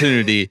first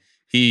opportunity,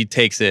 he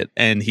takes it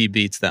and he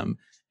beats them.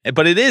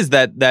 But it is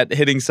that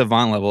hitting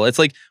savant level. It's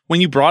like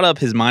when you brought up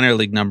his minor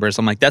league numbers,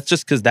 I'm like, that's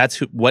just because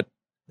that's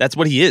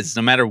what he is,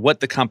 no matter what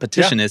the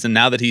competition is. And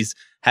now that he's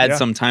had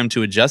some time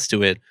to adjust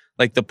to it,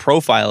 like the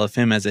profile of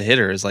him as a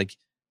hitter is like,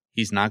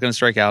 he's not going to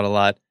strike out a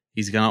lot.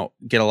 He's going to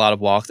get a lot of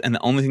walks. And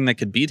the only thing that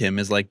could beat him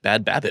is like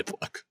bad BABIP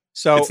luck.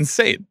 So it's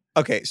insane.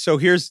 Okay, so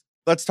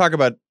let's talk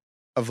about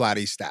a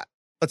Vladdy stat.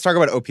 Let's talk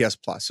about OPS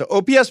plus. So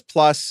OPS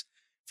plus,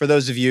 for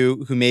those of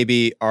you who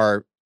maybe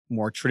are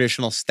more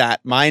traditional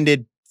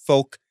stat-minded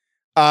folk,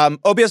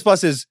 OPS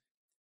plus is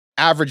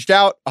averaged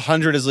out.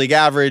 100 is league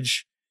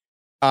average.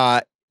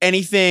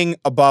 Anything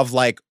above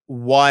like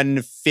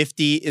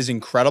 150 is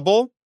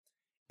incredible,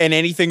 and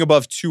anything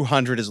above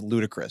 200 is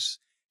ludicrous.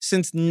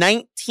 Since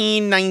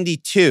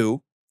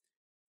 1992,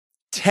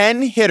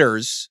 10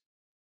 hitters,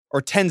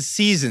 or 10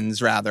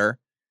 seasons rather,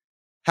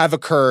 have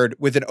occurred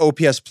with an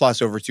OPS plus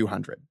over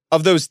 200.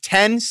 Of those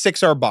 10,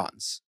 6 are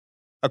Bonds.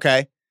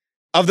 Okay?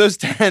 Of those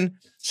 10,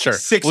 sure.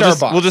 6 are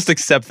Bonds. We'll just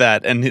accept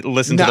that and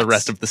listen to the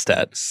rest of the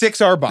stat.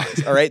 6 are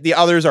Bonds, all right? The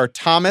others are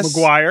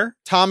McGuire,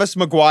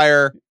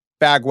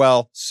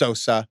 Bagwell,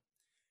 Sosa,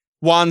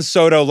 Juan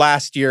Soto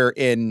last year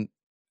in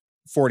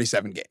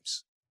 47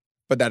 games.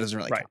 But that doesn't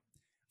really count.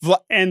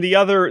 And the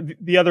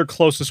other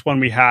closest one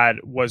we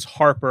had was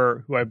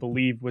Harper, who I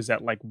believe was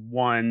at like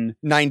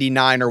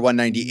 199 or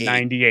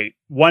 198.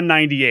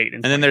 198.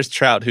 And then there's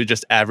Trout, who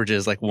just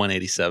averages like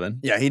 187.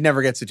 Yeah, he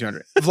never gets to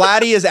 200.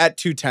 Vladdy is at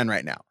 210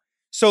 right now.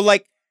 So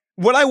like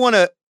what I want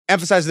to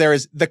emphasize there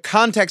is the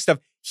context of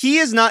he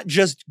is not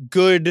just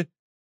good.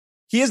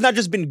 He has not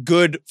just been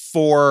good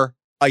for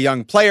a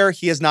young player.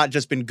 He has not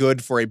just been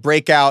good for a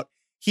breakout.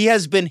 He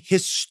has been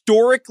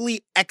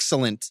historically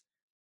excellent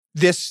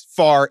this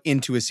far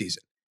into a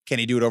season. Can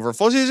he do it over a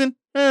full season?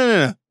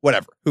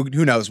 Whatever.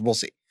 Who knows? We'll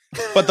see.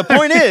 But the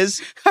point is,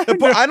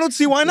 I don't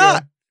see why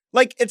not. Yeah.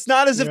 Like, it's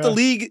not as if the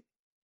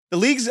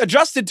league's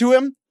adjusted to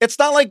him. It's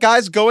not like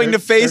guys going to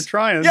face. They're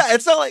trying. Yeah,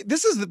 it's not like,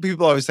 this is the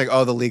people always think,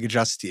 oh, the league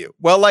adjusts to you.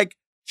 Well, like,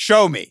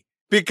 show me.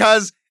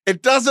 Because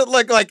it doesn't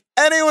look like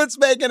anyone's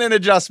making an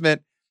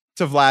adjustment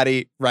to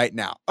Vladdy right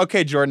now.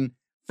 Okay, Jordan,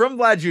 from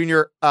Vlad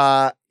Jr.,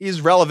 he's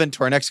relevant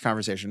to our next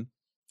conversation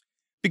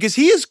because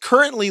he is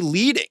currently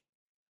leading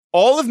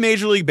all of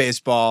Major League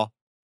Baseball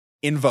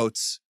in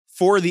votes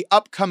for the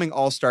upcoming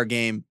All-Star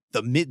game,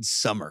 the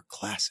Midsummer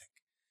Classic.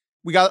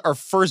 We got our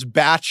first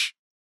batch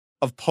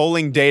of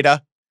polling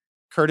data,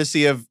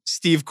 courtesy of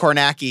Steve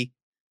Kornacki,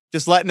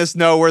 just letting us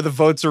know where the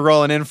votes are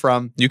rolling in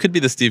from. You could be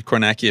the Steve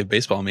Kornacki of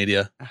baseball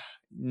media.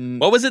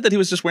 What was it that he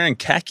was just wearing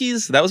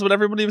khakis? That was what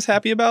everybody was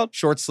happy about?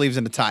 Short sleeves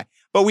and a tie.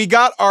 But we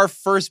got our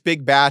first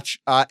big batch,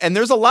 and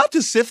there's a lot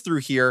to sift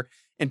through here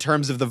in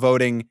terms of the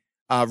voting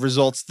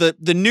results.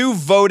 The new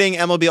voting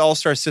MLB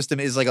All-Star system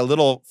is like a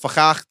little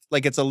fachacht,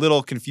 like it's a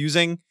little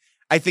confusing.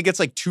 I think it's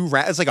like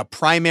it's like a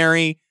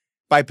primary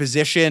by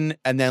position,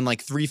 and then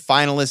like 3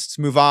 finalists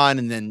move on,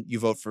 and then you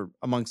vote for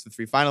amongst the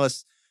 3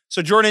 finalists.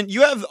 So Jordan,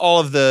 you have all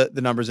of the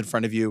numbers in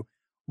front of you.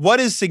 What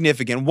is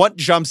significant? What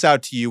jumps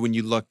out to you when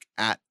you look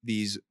at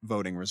these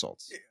voting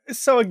results?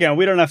 So again,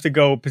 we don't have to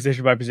go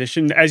position by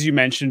position. As you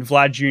mentioned,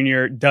 Vlad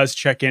Jr. does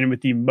check in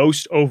with the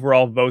most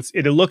overall votes.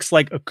 It looks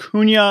like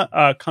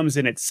Acuna comes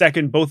in at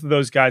second. Both of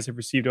those guys have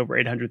received over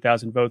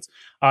 800,000 votes.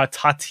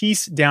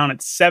 Tatis down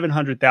at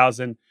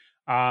 700,000.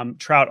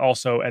 Trout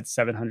also at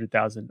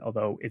 700,000,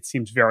 although it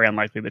seems very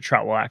unlikely that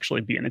Trout will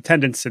actually be in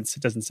attendance since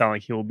it doesn't sound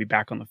like he will be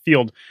back on the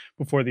field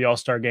before the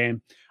All-Star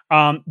game.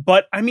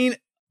 But I mean,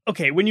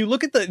 okay, when you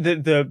look at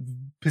the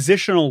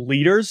positional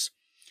leaders,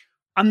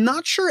 I'm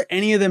not sure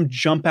any of them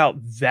jump out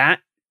that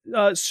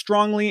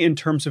strongly in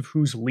terms of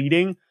who's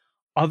leading,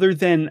 other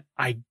than,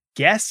 I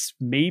guess,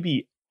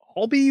 maybe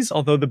Albies,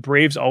 although the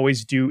Braves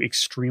always do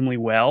extremely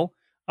well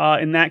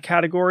in that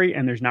category,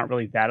 and there's not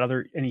really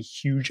any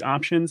huge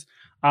options.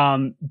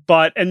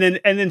 But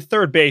then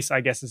third base,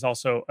 I guess, is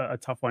also a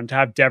tough one. To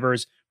have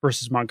Devers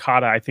versus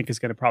Moncada, I think is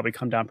going to probably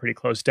come down pretty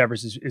close.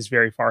 Devers is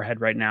very far ahead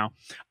right now.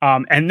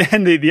 And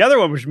then the other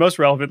one, which most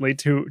relevantly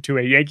to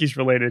a Yankees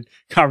related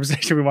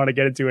conversation we want to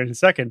get into in a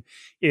second,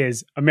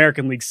 is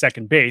American League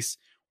second base,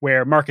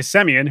 where Marcus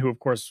Semien, who of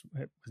course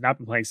has not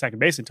been playing second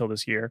base until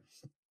this year,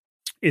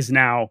 is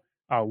now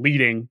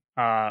leading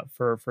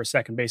for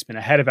second baseman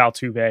ahead of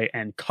Altuve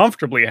and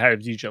comfortably ahead of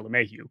DJ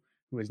LeMahieu,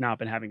 who has not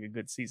been having a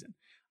good season.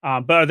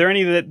 But are there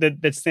any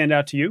that stand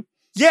out to you?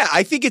 Yeah,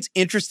 I think it's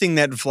interesting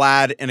that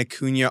Vlad and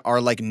Acuna are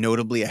like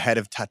notably ahead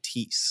of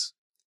Tatis,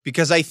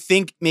 because I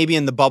think maybe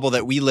in the bubble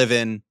that we live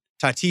in,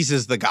 Tatis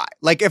is the guy.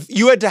 Like, if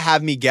you had to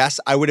have me guess,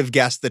 I would have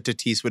guessed that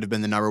Tatis would have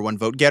been the number one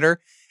vote getter,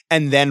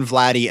 and then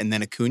Vladdy, and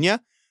then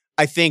Acuna.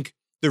 I think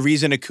the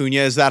reason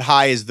Acuna is that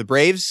high is the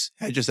Braves.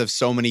 I just have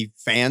so many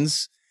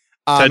fans.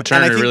 Ted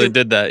Turner really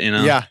did that, you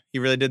know? Yeah, he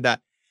really did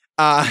that.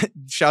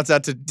 Shouts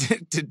out to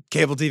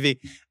cable TV.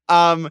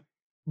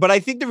 But I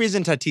think the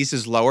reason Tatis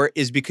is lower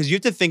is because you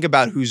have to think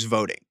about who's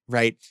voting,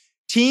 right?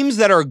 Teams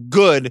that are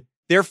good,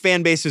 their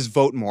fan bases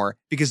vote more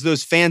because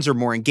those fans are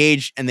more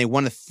engaged and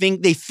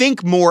they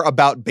think more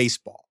about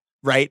baseball,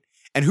 right?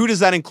 And who does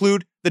that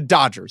include? The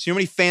Dodgers. You know how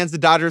many fans the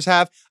Dodgers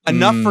have?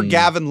 Enough for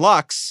Gavin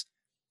Lux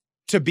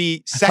to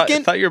be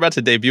second. I thought you were about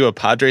to debut a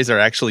Padres are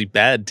actually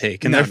bad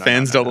take and their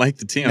fans don't like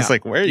the team. I was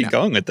like, where are you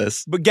going with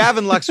this? But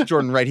Gavin Lux,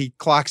 Jordan, right? He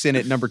clocks in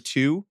at number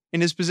 2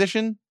 in his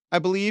position, I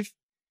believe.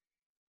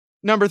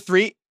 Number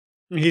 3.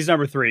 He's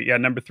number 3. Yeah,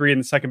 number 3 in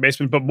the second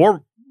baseman. But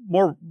more,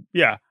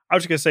 yeah. I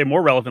was just going to say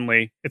more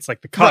relevantly, it's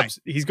like the Cubs.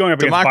 Right. He's going up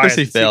against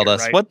Democracy failed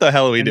us. Right? What the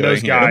hell are we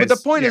doing here? But the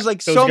point is,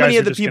 like, so many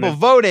of the people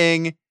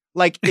voting,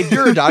 like, if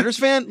you're a Dodgers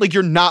fan, like,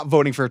 you're not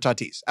voting for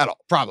Tatis at all,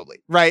 probably,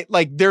 right?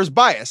 Like, there's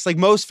bias. Like,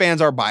 most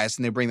fans are biased,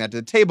 and they bring that to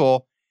the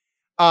table.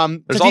 There's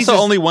Tatis also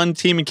only one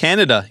team in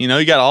Canada. You know,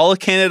 you got all of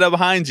Canada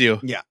behind you.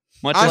 Yeah.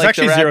 There's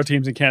actually 0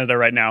 teams in Canada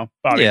right now,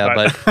 Bobby. Yeah,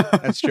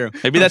 but that's true.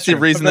 Maybe that's the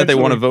reason that they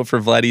want to vote for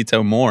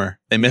Vladito more.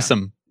 They miss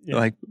him. Yeah.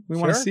 Like, we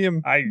want to see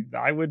him.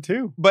 I would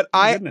too. But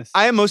I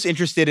am most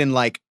interested in,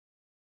 like,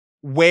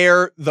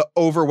 where the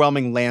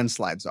overwhelming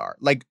landslides are.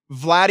 Like,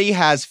 Vladdy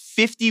has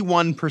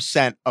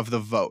 51% of the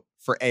vote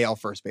for AL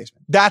first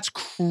baseman. That's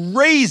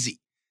crazy.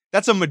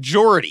 That's a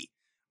majority.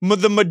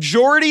 The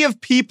majority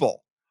of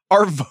people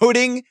are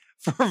voting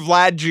for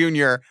Vlad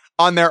Jr.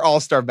 on their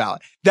All-Star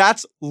ballot.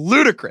 That's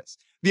ludicrous.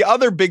 The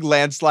other big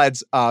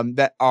landslides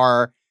that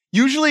are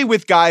usually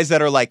with guys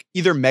that are like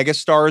either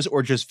megastars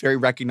or just very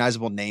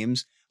recognizable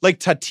names. Like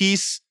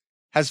Tatis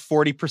has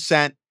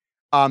 40%.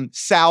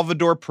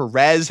 Salvador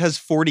Perez has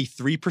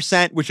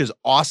 43%, which is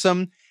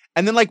awesome.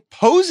 And then like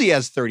Posey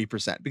has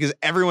 30% because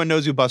everyone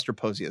knows who Buster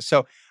Posey is.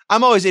 So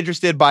I'm always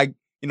interested by,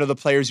 you know, the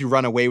players who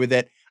run away with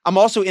it. I'm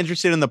also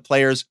interested in the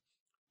players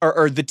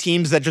or the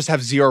teams that just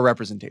have zero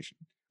representation.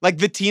 Like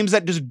the teams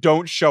that just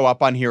don't show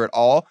up on here at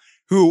all,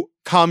 who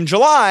come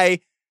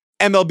July,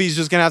 MLB is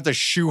just going to have to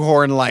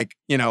shoehorn like,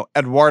 you know,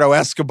 Eduardo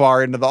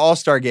Escobar into the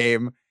All-Star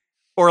game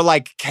or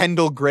like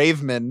Kendall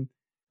Graveman,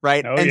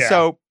 right? Oh, and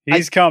so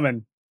he's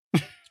coming.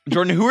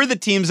 Jordan, who are the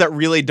teams that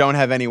really don't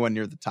have anyone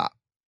near the top?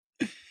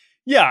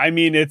 Yeah, I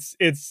mean, it's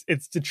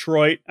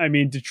Detroit. I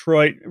mean,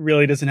 Detroit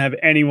really doesn't have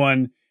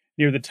anyone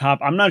near the top.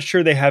 I'm not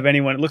sure they have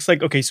anyone. It looks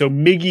like, okay, so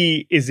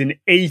Miggy is in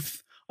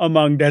 8th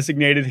among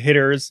designated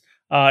hitters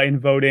in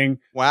voting.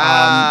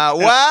 Wow.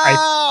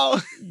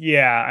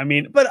 I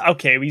mean, but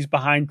okay, he's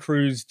behind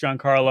Cruz,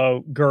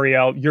 Giancarlo,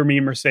 Gurriel,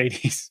 Yermín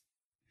Mercedes,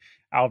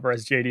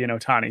 Alvarez, JD, and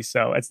Ohtani.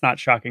 So it's not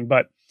shocking,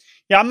 but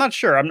yeah, I'm not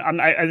sure.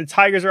 The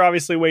Tigers are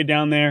obviously way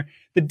down there.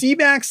 The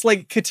D-backs,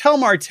 like Ketel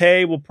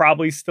Marte, will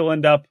probably still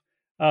end up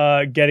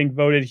getting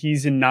voted.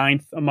 He's in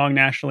 9th among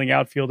National League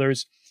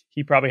outfielders.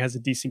 He probably has a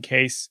decent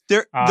case.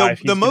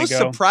 The most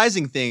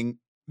surprising thing,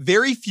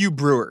 very few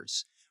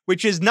Brewers,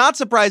 which is not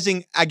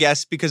surprising, I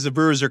guess, because the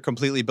Brewers are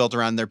completely built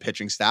around their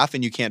pitching staff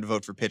and you can't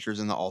vote for pitchers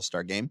in the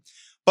All-Star game.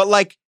 But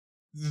like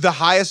the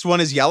highest one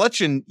is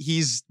Yelich and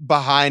he's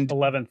behind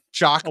 11th.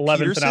 Jock 11th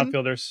Peterson. in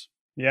outfielders.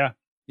 Yeah.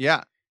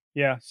 Yeah.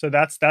 Yeah. So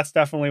that's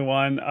definitely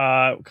one.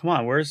 Come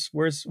on, where's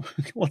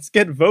let's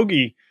get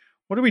Vogie.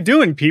 What are we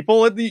doing,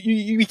 people?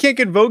 We can't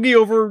get Vogie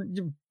over,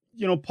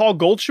 you know, Paul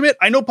Goldschmidt.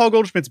 I know Paul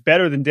Goldschmidt's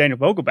better than Daniel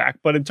Vogelbach,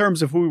 but in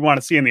terms of who we want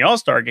to see in the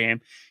All-Star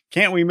game,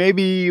 can't we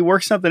maybe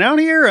work something out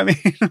here? I mean,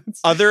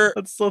 other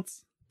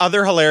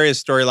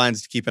hilarious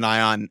storylines to keep an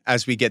eye on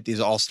as we get these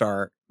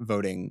All-Star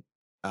voting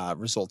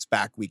results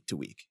back week to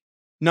week.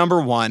 Number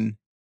 1,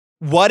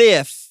 what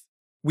if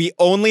we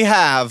only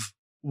have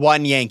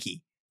one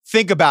Yankee?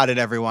 Think about it,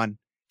 everyone.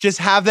 Just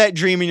have that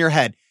dream in your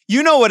head.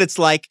 You know what it's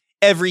like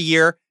every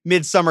year,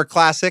 Midsummer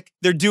Classic.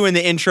 They're doing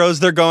the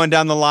intros. They're going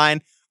down the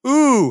line.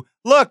 Ooh,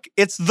 look,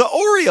 it's the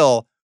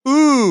Oriole.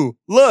 Ooh,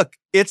 look,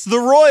 it's the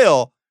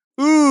Royal.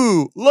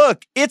 Ooh,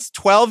 look, it's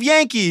 12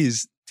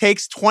 Yankees.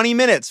 Takes 20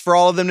 minutes for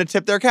all of them to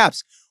tip their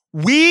caps.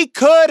 We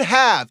could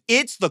have.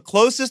 It's the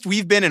closest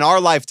we've been in our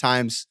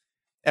lifetimes,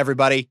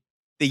 everybody.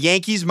 The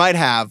Yankees might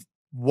have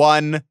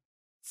one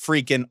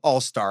freaking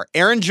All-Star.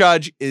 Aaron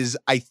Judge is,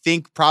 I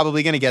think,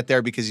 probably going to get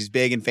there because he's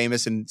big and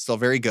famous and still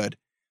very good.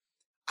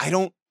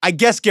 I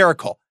guess Garrett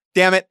Cole.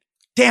 Damn it.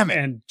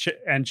 And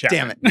Chapman.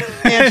 Damn it.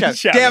 And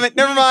Chapman. Damn it.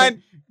 Never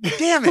mind.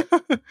 Damn it.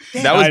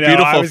 That was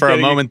beautiful for a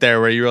moment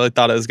there where you really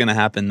thought it was going to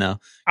happen, though.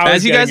 I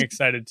was getting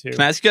excited too.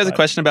 Can I ask you guys a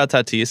question about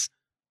Tatis?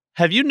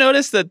 Have you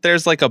noticed that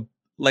there's like a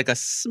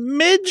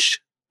smidge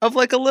of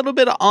like a little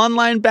bit of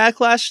online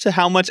backlash to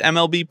how much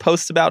MLB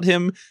posts about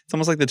him? It's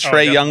almost like the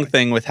Trey Young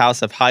thing with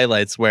House of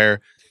Highlights where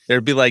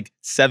there'd be like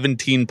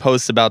 17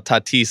 posts about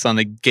Tatis on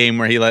a game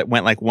where he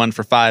went like 1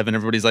 for 5 and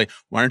everybody's like,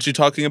 why aren't you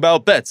talking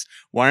about Betts?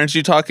 Why aren't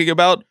you talking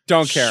about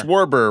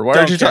Schwarber? Why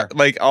aren't you talking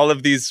like all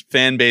of these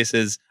fan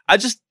bases?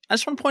 I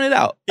just want to point it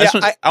out. Yeah,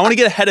 I want to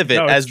get ahead of it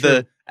No, as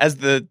true.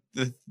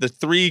 the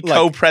three Like-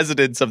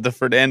 co-presidents of the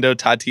Fernando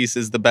Tatis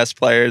is the best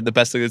player, the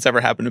best thing that's ever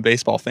happened to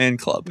baseball fan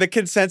club. The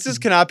consensus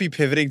cannot be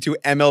pivoting to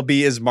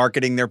MLB is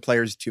marketing their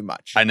players too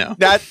much. I know.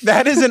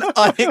 That is an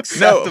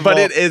unacceptable. No, but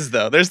it is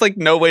though. There's like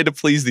no way to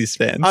please these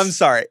fans. I'm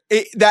sorry.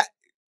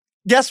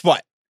 Guess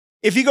what?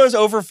 If he goes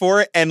over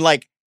 4 and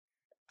like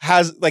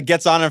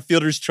gets on a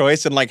fielder's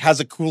choice and like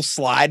has a cool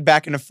slide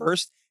back into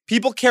first,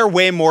 people care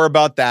way more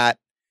about that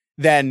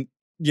than,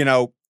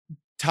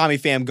 Tommy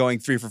Pham going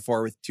 3 for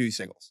 4 with 2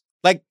 singles.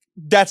 Like,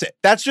 that's it.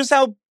 That's just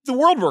how the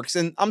world works.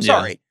 And I'm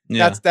sorry.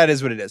 Yeah. That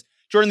is what it is.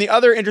 Jordan, the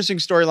other interesting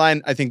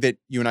storyline I think that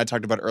you and I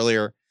talked about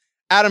earlier,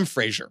 Adam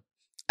Frazier.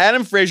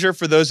 Adam Frazier,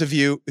 for those of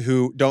you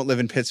who don't live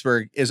in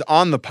Pittsburgh, is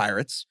on the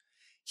Pirates.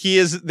 He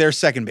is their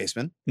second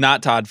baseman.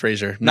 Not Todd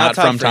Frazier. Not Not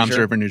Todd from Toms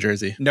Frazier. River, New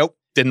Jersey. Nope.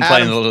 Didn't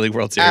play in the Little League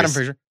World Series. Adam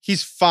Frazier.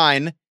 He's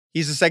fine.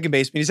 He's the second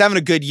baseman. He's having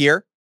a good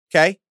year.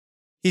 Okay.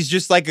 He's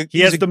just like He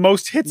has the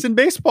most hits in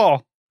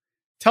baseball.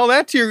 Tell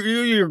that to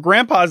your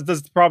grandpa's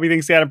probably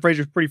thinks Adam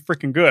Frazier's pretty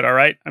freaking good, all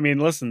right? I mean,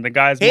 listen, the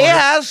guy's He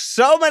has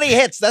so many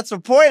hits. That's the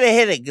point of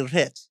hitting good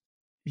hits.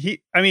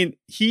 He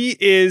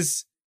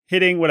is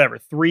hitting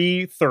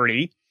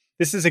 330.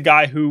 This is a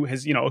guy who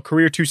has, a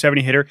career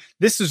 270 hitter.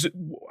 This is,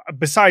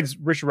 besides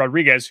Richard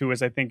Rodriguez, who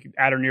is, I think,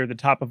 at or near the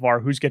top of our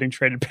who's getting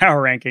traded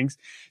power rankings,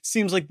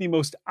 seems like the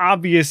most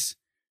obvious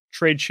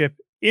trade chip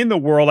in the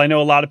world. I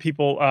know a lot of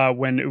people,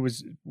 when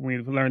we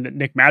learned that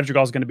Nick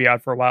Madrigal is going to be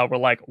out for a while, were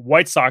like,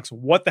 White Sox,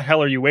 what the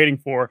hell are you waiting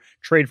for?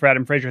 Trade for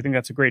Adam Frazier. I think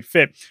that's a great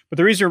fit. But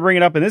the reason we're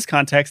bringing it up in this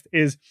context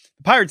is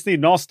the Pirates need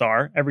an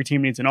all-star. Every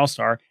team needs an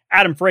all-star.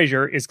 Adam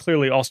Frazier is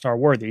clearly all-star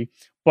worthy.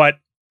 But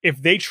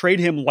if they trade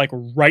him like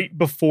right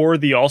before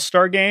the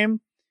all-star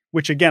game,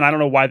 which again, I don't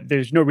know why,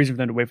 there's no reason for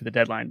them to wait for the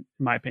deadline,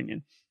 in my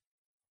opinion.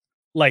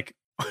 Like,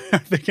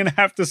 they're going to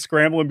have to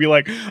scramble and be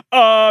like,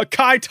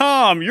 Kai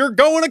Tom, you're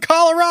going to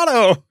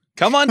Colorado.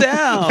 Come on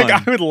down. Like,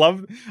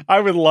 I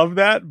would love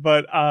that,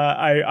 but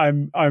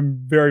I'm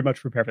very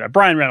much prepared for that.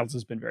 Brian Reynolds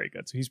has been very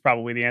good, so he's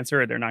probably the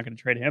answer. They're not going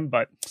to trade him,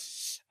 but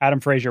Adam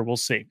Frazier, we'll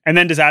see. And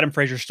then does Adam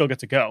Frazier still get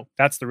to go?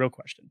 That's the real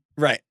question.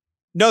 Right.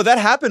 No, that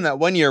happened that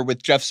one year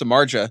with Jeff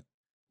Samardzija,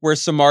 where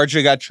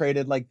Samardzija got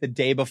traded like the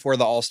day before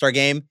the All-Star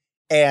game,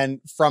 and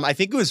I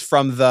think it was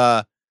from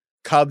the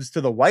Cubs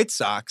to the White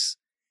Sox.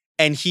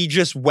 And he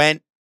just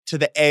went to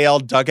the AL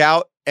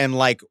dugout and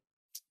like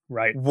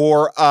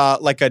wore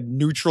like a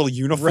neutral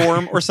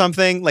uniform or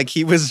something. Like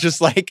he was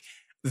just like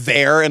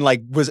there and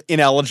like was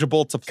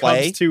ineligible to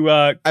play. Cubs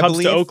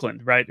to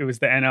Oakland, right? It was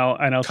the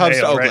NL Cubs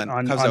to right? Oakland.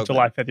 on Cubs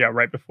July 5th. Yeah,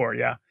 right before.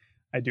 Yeah,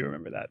 I do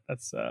remember that.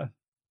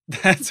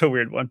 That's a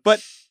weird one.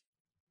 But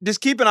just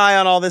keep an eye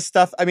on all this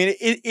stuff. I mean,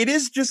 it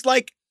is just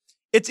like,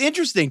 it's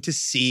interesting to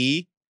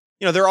see.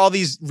 There are all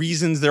these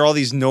reasons, there are all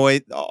these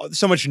noise,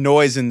 so much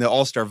noise in the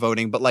All-Star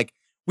voting, but like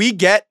we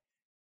get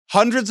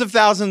hundreds of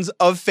thousands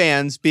of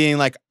fans being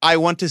like, I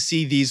want to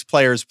see these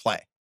players play.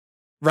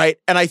 Right.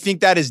 And I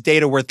think that is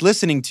data worth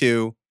listening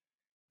to.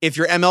 If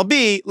you're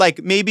MLB,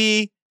 like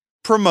maybe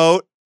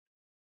promote,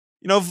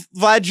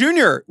 Vlad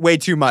Jr. way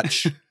too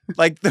much,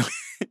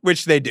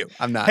 which they do.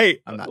 I'm not.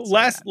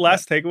 Last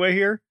takeaway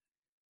here.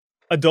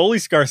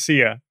 Adolis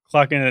Garcia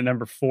clocking in at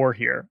number 4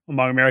 here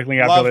among American League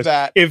outfielders.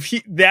 That.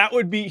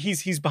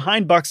 He's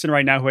behind Buxton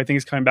right now, who I think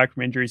is coming back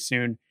from injury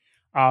soon.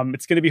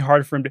 It's going to be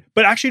hard for him to,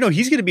 but actually, no,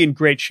 he's going to be in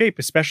great shape,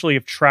 especially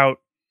if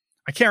Trout,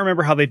 I can't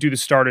remember how they do the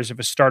starters. If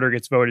a starter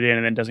gets voted in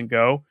and then doesn't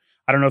go,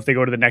 I don't know if they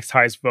go to the next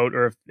highest vote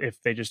or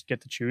if they just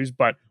get to choose,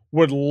 but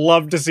would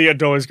love to see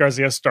Adolis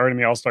Garcia start in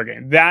the All-Star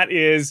game. That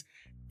is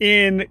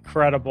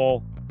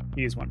incredible.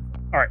 He is wonderful.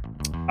 All right.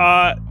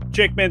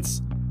 Jake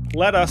Mintz,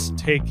 let us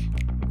take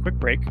a quick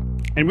break.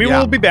 And we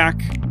will be back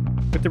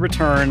with the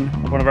return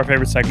of one of our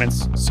favorite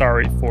segments,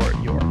 Sorry for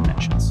Your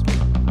Mentions.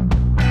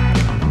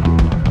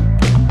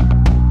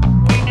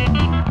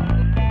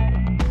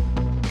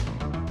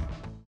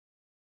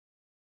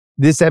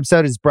 This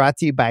episode is brought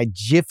to you by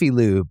Jiffy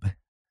Lube.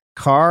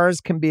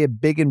 Cars can be a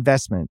big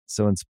investment,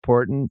 so it's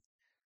important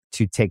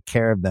to take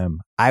care of them.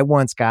 I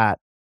once got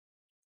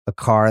a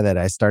car that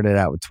I started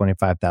out with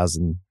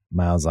 25,000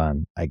 miles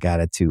on. I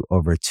got it to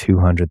over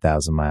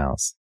 200,000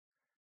 miles.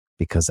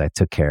 Because I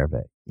took care of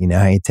it. You know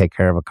how you take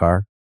care of a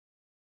car?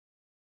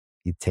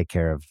 You take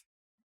care of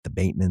the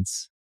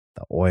maintenance,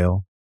 the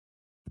oil,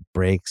 the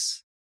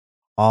brakes,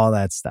 all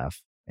that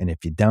stuff. And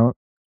if you don't,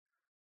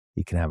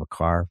 you can have a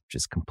car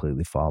just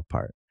completely fall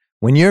apart.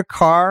 When your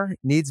car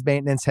needs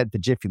maintenance, head to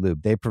Jiffy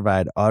Lube. They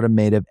provide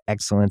automotive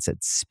excellence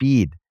at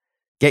speed.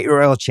 Get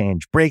your oil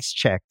change, brakes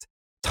checked,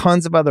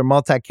 tons of other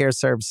multi-care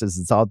services.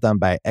 It's all done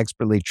by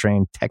expertly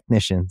trained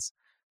technicians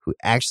who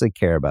actually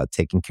care about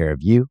taking care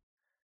of you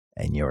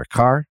and your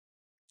car.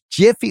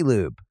 Jiffy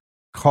Lube,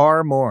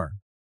 car more.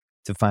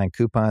 To find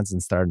coupons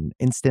and start an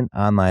instant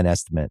online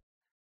estimate,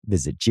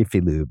 visit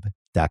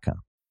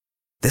jiffylube.com.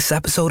 This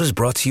episode is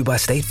brought to you by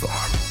State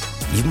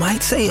Farm. You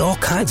might say all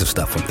kinds of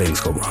stuff when things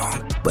go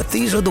wrong, but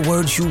these are the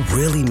words you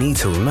really need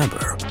to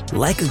remember.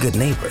 Like a good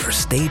neighbor,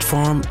 State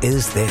Farm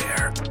is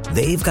there.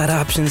 They've got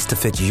options to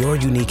fit your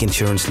unique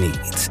insurance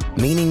needs,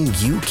 meaning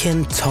you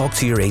can talk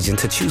to your agent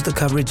to choose the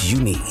coverage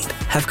you need,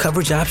 have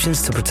coverage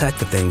options to protect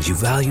the things you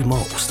value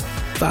most,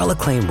 file a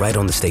claim right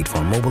on the State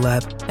Farm mobile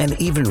app, and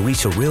even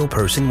reach a real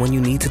person when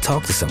you need to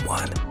talk to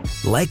someone.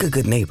 Like a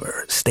good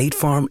neighbor, State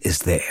Farm is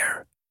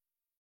there.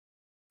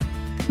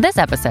 This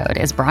episode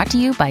is brought to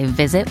you by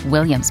Visit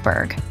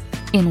Williamsburg.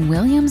 In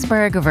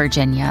Williamsburg,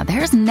 Virginia,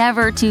 there's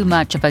never too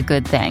much of a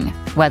good thing.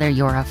 Whether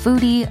you're a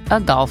foodie, a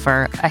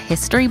golfer, a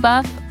history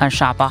buff, a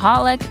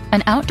shopaholic,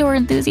 an outdoor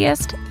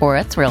enthusiast, or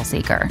a thrill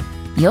seeker,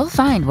 you'll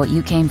find what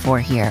you came for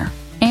here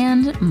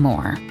and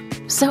more.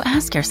 So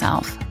ask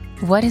yourself,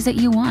 what is it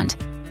you want?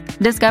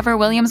 Discover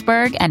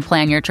Williamsburg and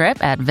plan your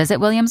trip at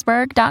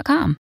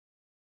visitwilliamsburg.com.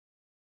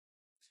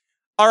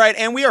 All right,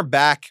 and we are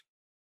back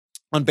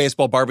on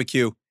Baseball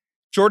Barbecue.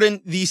 Jordan,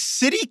 the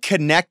City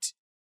Connect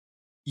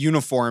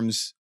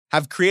uniforms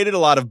have created a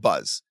lot of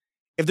buzz.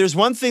 If there's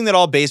one thing that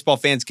all baseball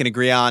fans can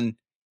agree on,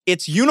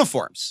 it's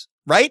uniforms,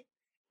 right?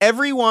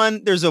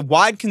 There's a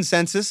wide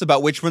consensus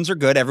about which ones are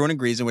good. Everyone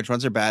agrees, and which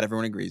ones are bad.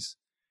 Everyone agrees.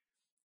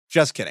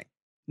 Just kidding.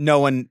 No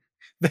one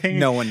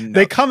knows.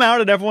 They come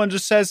out and everyone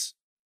just says,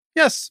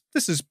 yes,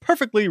 this is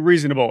perfectly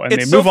reasonable. And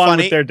It's they so move on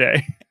funny. with their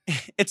day.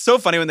 It's so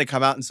funny when they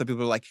come out and some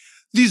people are like,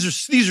 these are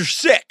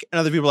sick. And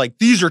other people are like,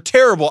 these are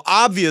terrible.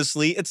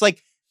 Obviously, it's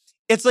like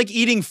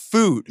eating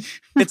food.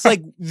 It's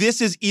like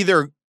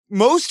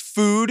most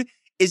food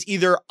is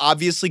either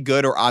obviously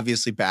good or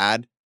obviously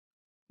bad.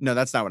 No,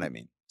 that's not what I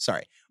mean.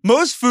 Sorry.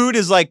 Most food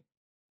is like,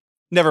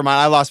 never mind.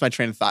 I lost my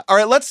train of thought. All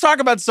right, let's talk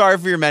about sorry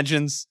for your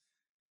mentions.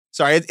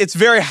 Sorry, it's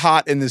very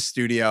hot in this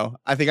studio.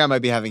 I think I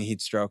might be having a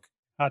heat stroke.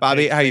 Hot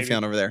Bobby, take, how are you baby.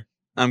 feeling over there?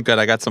 I'm good.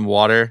 I got some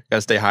water. Got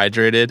to stay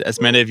hydrated. As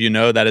many of you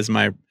know, that is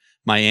my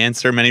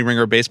answer. Many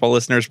Ringer baseball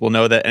listeners will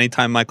know that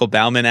anytime Michael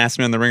Bauman asks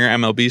me on the Ringer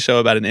MLB show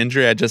about an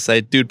injury, I just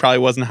say, dude, probably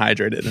wasn't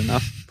hydrated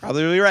enough.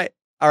 Probably really right.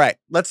 All right,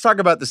 let's talk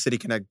about the City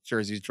Connect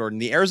jerseys, Jordan.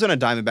 The Arizona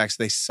Diamondbacks,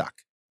 they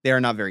suck. They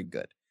are not very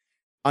good.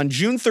 On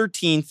June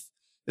 13th,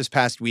 this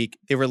past week,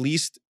 they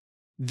released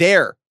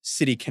their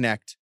City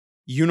Connect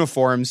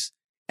uniforms,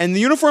 and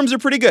the uniforms are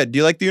pretty good. Do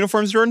you like the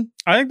uniforms, Jordan?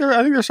 I think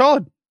they're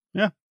solid.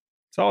 Yeah,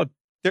 solid.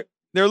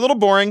 They're a little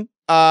boring.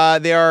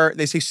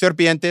 They say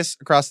serpientes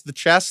across the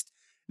chest.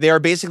 They are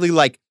basically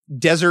like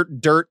desert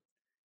dirt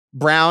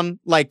brown.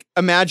 Like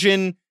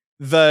imagine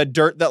the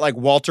dirt that like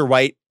Walter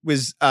White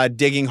was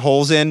digging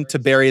holes in to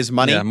bury his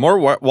money. Yeah, more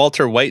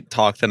Walter White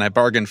talk than I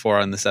bargained for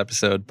on this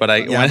episode. But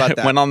I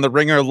went on the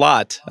Ringer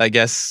lot. I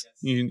guess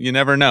you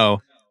never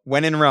know.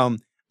 When in Rome.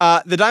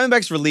 The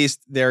Diamondbacks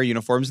released their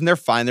uniforms and they're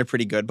fine. They're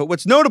pretty good. But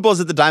what's notable is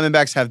that the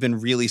Diamondbacks have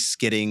been really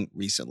skidding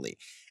recently.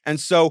 And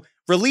so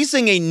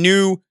releasing a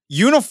new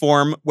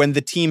uniform when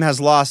the team has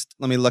lost,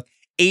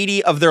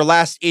 80 of their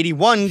last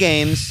 81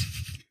 games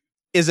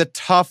is a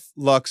tough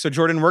look. So,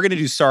 Jordan, we're going to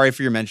do sorry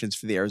for your mentions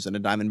for the Arizona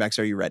Diamondbacks.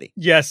 Are you ready?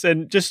 Yes,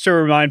 and just to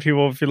remind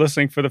people, if you're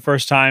listening for the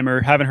first time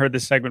or haven't heard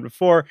this segment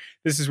before,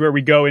 this is where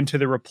we go into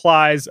the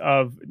replies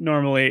of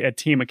normally a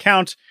team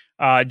account.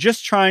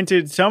 Just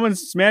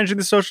someone's managing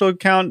the social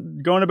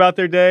account, going about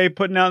their day,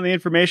 putting out the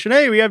information.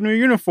 Hey, we have new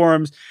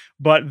uniforms.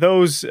 But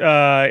those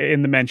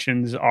in the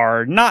mentions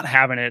are not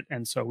having it.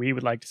 And so we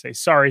would like to say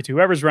sorry to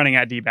whoever's running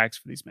at D-backs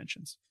for these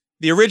mentions.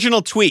 The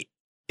original tweet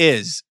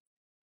it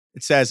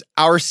says,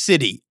 our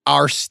city,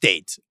 our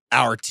state,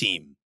 our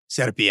team,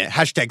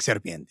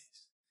 #Serpientes.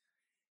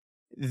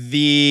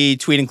 The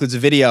tweet includes a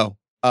video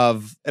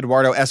of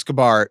Eduardo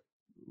Escobar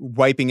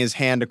wiping his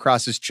hand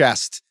across his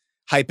chest,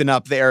 hyping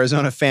up the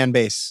Arizona fan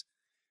base.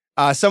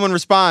 Someone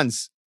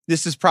responds,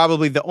 this is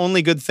probably the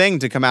only good thing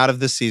to come out of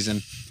this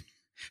season.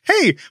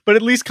 Hey, but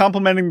at least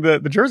complimenting the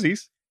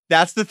jerseys.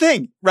 That's the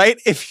thing,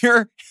 right? If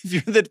you're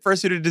the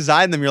person who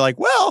designed them, you're like,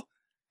 well,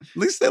 at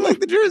least they like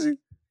the jersey.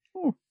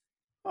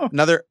 Oh.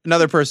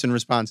 Another person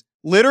responds,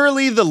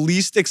 literally the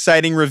least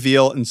exciting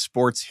reveal in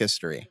sports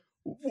history.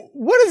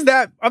 What is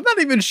that? I'm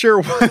not even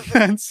sure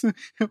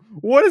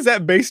what is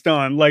that based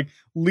on? Like,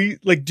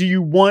 do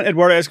you want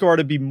Eduardo Escobar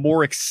to be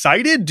more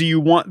excited? Do you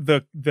want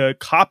the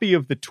copy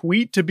of the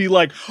tweet to be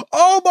like,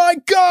 oh my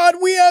God,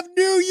 we have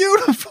new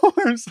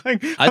uniforms?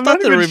 Like, I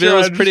thought the reveal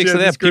was pretty exciting.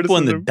 They have people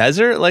in the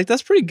desert. Like,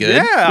 that's pretty good.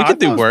 Yeah, we could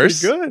do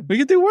worse. Good. We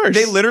could do worse.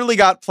 They literally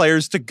got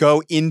players to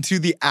go into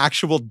the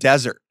actual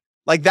desert.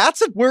 Like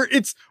that's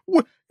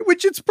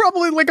which it's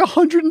probably like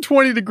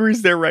 120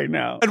 degrees there right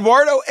now.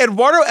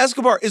 Eduardo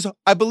Escobar is,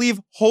 I believe,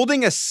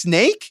 holding a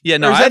snake. Yeah,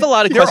 no, I have a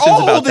lot of questions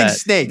all about holding that.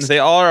 Snakes. They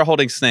all are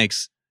holding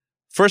snakes.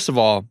 First of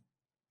all,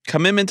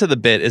 commitment to the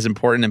bit is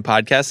important in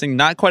podcasting,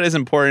 not quite as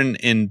important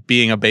in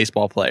being a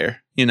baseball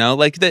player. You know,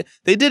 like they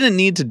didn't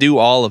need to do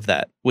all of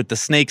that with the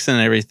snakes and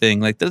everything.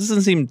 Like that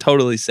doesn't seem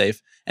totally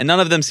safe, and none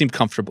of them seem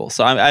comfortable.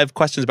 So I have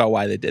questions about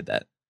why they did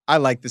that. I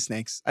like the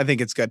snakes. I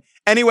think it's good.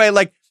 Anyway,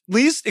 like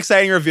least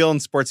exciting reveal in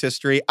sports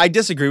history. I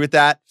disagree with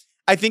that.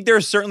 I think there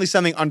is certainly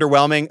something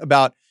underwhelming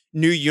about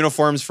new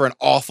uniforms for an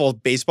awful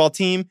baseball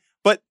team.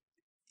 But,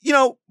 you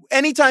know,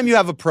 anytime you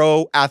have a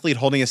pro athlete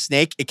holding a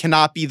snake, it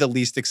cannot be the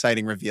least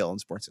exciting reveal in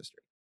sports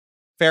history.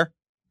 Fair?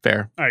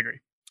 Fair. I agree.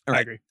 All right.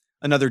 I agree.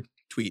 Another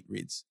tweet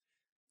reads,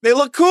 They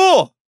look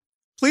cool.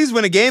 Please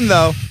win a game,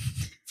 though,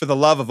 for the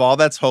love of all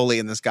that's holy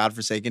in this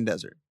godforsaken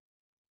desert.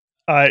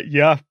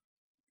 Yeah,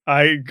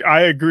 I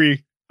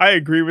agree. I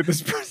agree with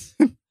this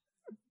person.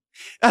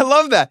 I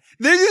love that.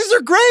 These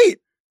are great.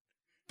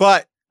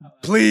 But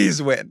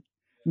please win.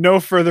 No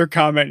further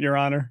comment, Your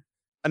Honor.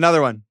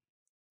 Another one.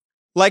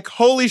 Like,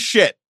 holy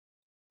shit.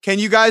 Can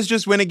you guys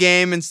just win a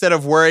game instead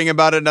of worrying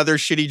about another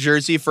shitty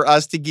jersey for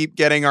us to keep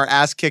getting our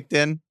ass kicked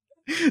in?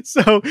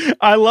 So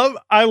I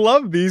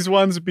love these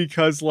ones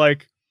because,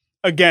 like,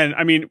 again,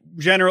 I mean,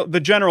 the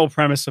general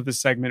premise of this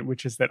segment,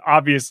 which is that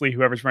obviously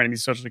whoever's running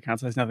these social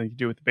accounts has nothing to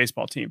do with the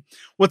baseball team.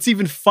 What's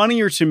even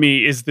funnier to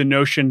me is the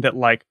notion that,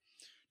 like,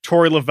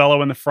 Torey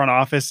Lovello in the front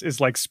office is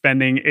like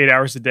spending 8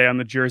 hours a day on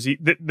the jersey.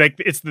 Like,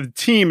 it's the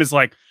team is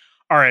like,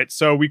 all right,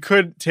 so we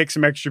could take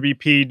some extra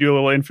BP, do a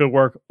little infield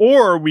work,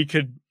 or we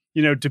could,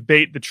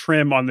 debate the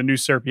trim on the new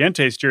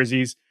Serpientes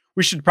jerseys.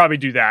 We should probably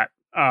do that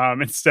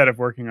instead of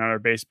working on our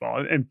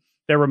baseball. And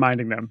they're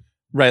reminding them.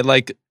 Right.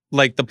 Like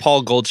the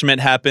Paul Goldschmidt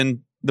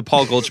happened. The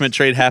Paul Goldschmidt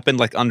trade happened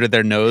like under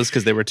their nose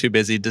because they were too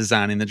busy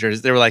designing the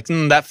jerseys. They were like,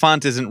 that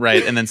font isn't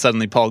right. And then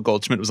suddenly Paul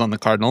Goldschmidt was on the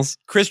Cardinals.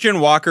 Christian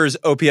Walker's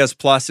OPS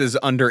Plus is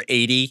under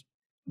 80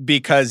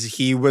 because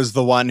he was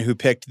the one who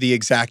picked the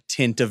exact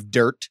tint of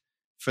dirt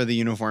for the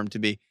uniform to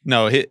be.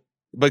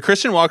 But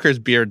Christian Walker's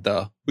beard,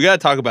 though, we got to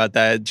talk about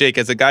that. Jake,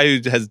 as a guy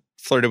who has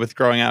flirted with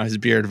growing out his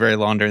beard very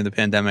long during the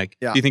pandemic,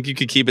 do you think you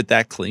could keep it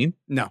that clean?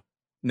 No,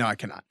 I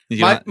cannot.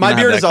 My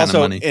beard is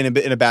also in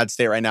a bad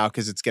state right now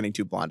because it's getting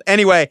too blonde.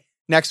 Anyway,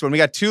 next one. We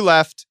got 2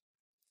 left.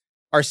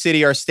 Our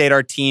city, our state,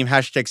 our team,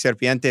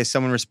 #Serpientes.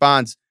 Someone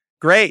responds,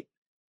 great.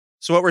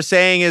 So what we're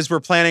saying is we're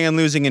planning on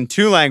losing in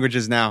 2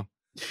 languages now.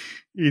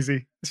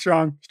 Easy.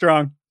 Strong.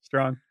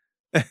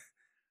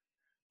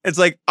 It's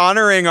like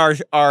honoring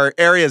our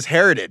area's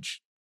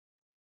heritage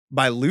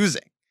by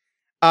losing.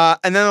 And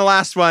then the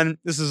last one,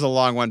 this is a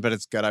long one, but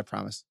it's good, I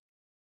promise.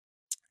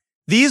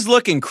 These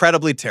look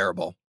incredibly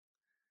terrible.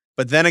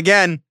 But then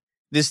again,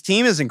 this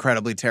team is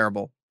incredibly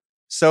terrible.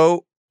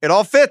 So it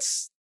all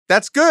fits.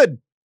 That's good.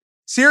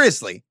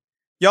 Seriously.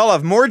 Y'all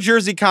have more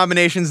jersey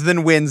combinations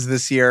than wins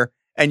this year,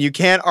 and you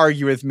can't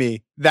argue with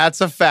me. That's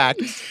a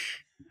fact.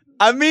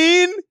 I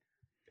mean,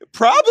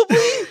 probably.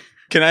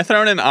 Can I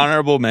throw in an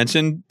honorable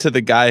mention to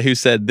the guy who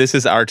said this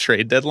is our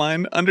trade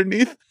deadline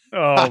underneath?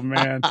 Oh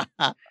man.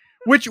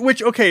 Which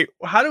okay,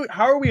 how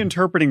are we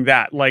interpreting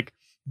that? Like,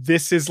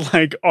 this is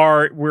like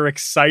we're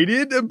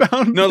excited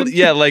about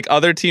like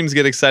other teams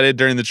get excited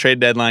during the trade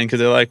deadline because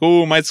they're like,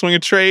 oh, might swing a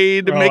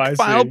trade to make a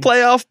final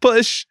playoff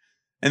push.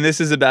 And this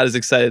is about as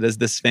excited as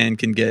this fan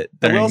can get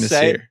during this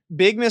year.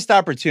 Big missed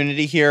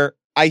opportunity here.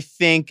 I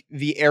think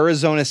the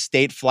Arizona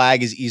state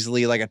flag is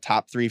easily like a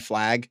top 3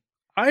 flag.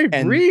 I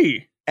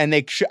agree. And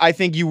I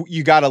think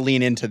you got to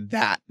lean into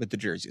that with the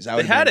jerseys.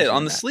 They had it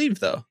on the sleeve,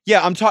 though.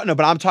 Yeah, I'm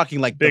talking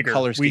like bigger. The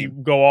color scheme.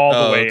 We go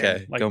all the way.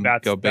 Okay. In.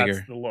 Like go bigger.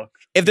 That's the look.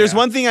 If there's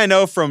one thing I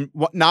know from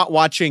not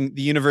watching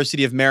the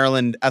University of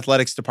Maryland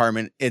athletics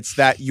department, it's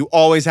that you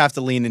always have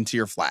to lean into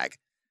your flag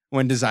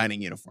when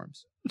designing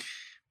uniforms.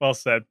 Well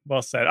said. All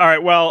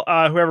right. Well,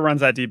 whoever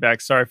runs that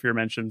D-back, sorry for your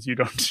mentions. You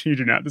do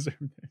not deserve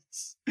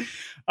this.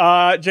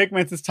 Jake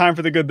Mintz, it's time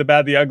for the good, the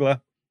bad, the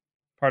Uggla.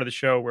 Part of the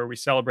show where we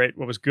celebrate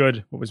what was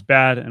good, what was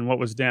bad, and what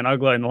was Dan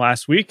Uggla in the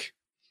last week.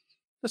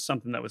 Just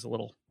something that was a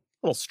little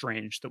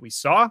strange that we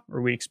saw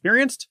or we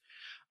experienced.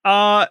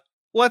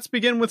 Let's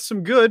begin with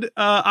some good.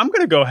 I'm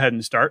going to go ahead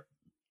and start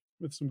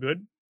with some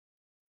good.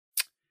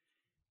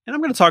 And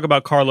I'm going to talk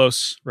about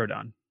Carlos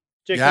Rodon.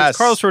 Jake,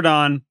 Carlos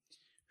Rodon,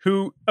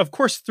 who, of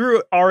course,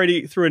 threw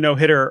a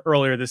no-hitter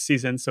earlier this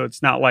season, so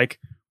it's not like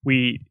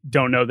we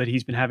don't know that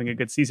he's been having a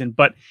good season.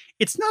 But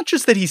it's not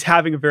just that he's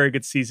having a very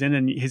good season,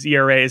 and his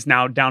ERA is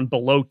now down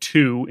below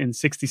 2 in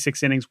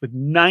 66 innings with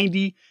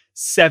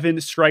 97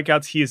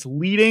 strikeouts. He is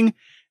leading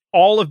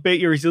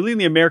he's leading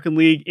the American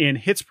League in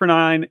hits per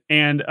 9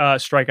 and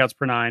strikeouts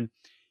per 9.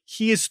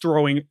 He is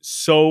throwing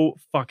so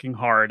fucking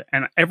hard.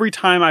 And every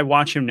time I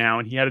watch him now,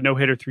 and he had a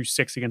no-hitter through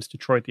 6 against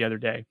Detroit the other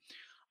day,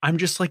 I'm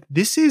just like,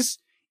 this is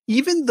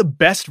even the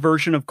best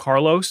version of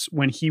Carlos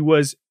when he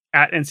was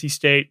at NC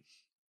State,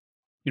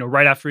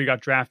 right after he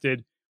got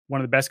drafted, one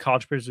of the best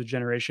college players of the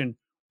generation,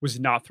 was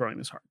not throwing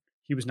this hard.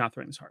 He was not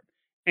throwing this hard.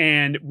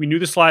 And we knew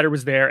the slider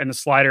was there, and the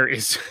slider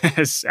is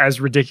as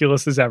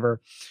ridiculous as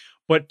ever.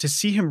 But to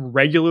see him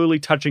regularly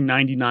touching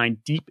 99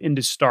 deep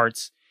into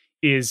starts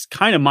is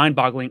kind of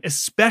mind-boggling,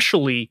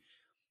 especially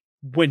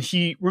when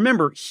he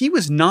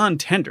was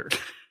non-tendered.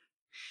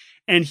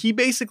 And he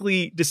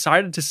basically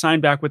decided to sign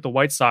back with the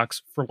White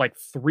Sox for like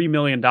 $3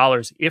 million,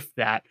 if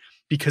that,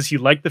 because he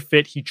liked the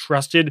fit. He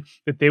trusted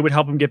that they would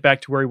help him get back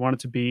to where he wanted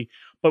to be.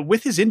 But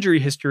with his injury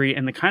history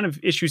and the kind of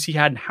issues he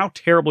had and how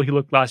terrible he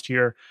looked last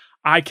year,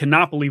 I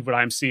cannot believe what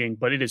I'm seeing,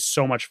 but it is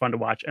so much fun to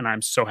watch. And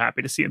I'm so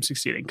happy to see him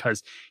succeeding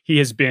because he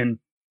has been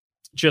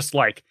just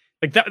like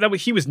that.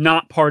 He was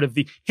not part of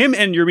him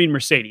and Yermin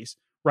Mercedes,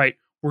 right?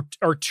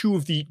 Are 2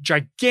 of the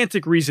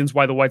gigantic reasons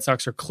why the White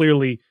Sox are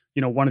clearly,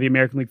 one of the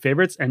American League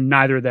favorites, and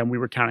neither of them we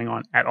were counting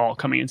on at all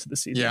coming into the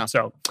season. Yeah.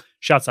 So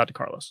shouts out to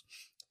Carlos.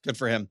 Good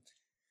for him.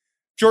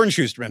 Jordan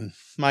Shusterman,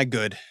 my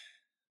good,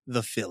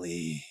 the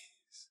Phillies.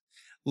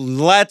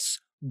 Let's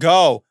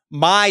go.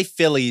 My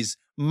Phillies,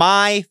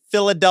 my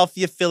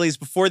Philadelphia Phillies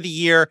before the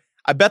year.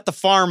 I bet the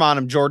farm on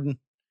them, Jordan.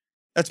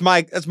 That's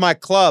my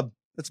club.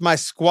 That's my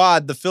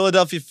squad, the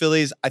Philadelphia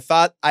Phillies. I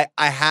thought I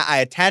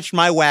attached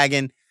my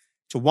wagon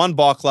to one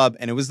ball club,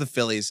 and it was the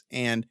Phillies.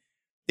 And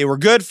they were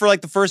good for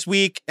like the first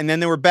week, and then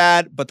they were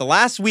bad. But the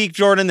last week,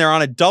 Jordan, they're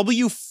on a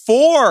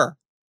W4.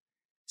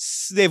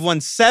 They've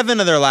won 7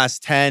 of their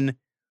last 10.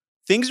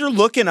 Things are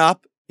looking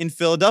up in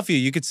Philadelphia.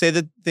 You could say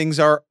that things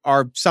are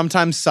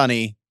sometimes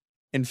sunny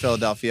in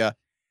Philadelphia.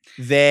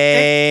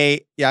 Yeah,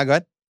 go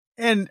ahead.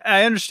 And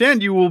I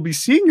understand you will be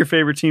seeing your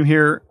favorite team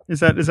here.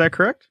 Is that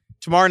correct?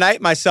 Tomorrow night,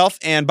 myself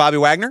and Bobby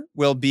Wagner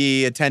will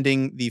be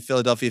attending the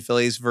Philadelphia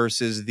Phillies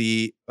versus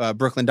the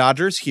Brooklyn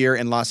Dodgers here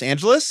in Los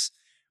Angeles,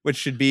 which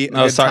should be a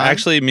good time.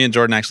 Actually, me and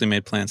Jordan actually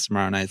made plans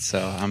tomorrow night, so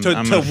I'm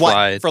going to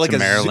fly to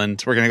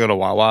Maryland. We're going to go to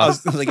Wawa. I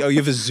was like, oh, you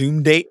have a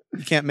Zoom date?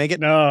 You can't make it?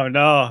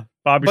 No.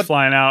 Bobby's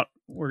flying out.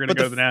 We're going to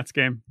go to the Nats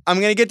game.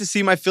 I'm going to get to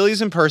see my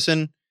Phillies in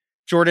person.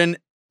 Jordan,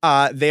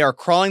 they are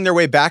crawling their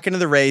way back into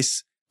the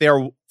race. They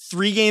are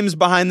 3 games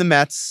behind the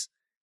Mets.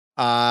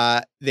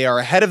 They are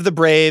ahead of the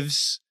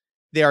Braves.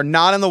 They are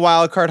not in the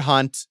wild card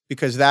hunt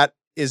because that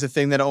is a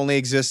thing that only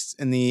exists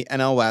in the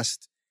NL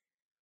West.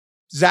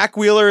 Zach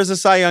Wheeler is a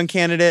Cy Young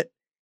candidate.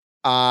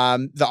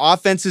 The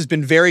offense has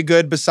been very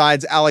good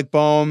besides Alec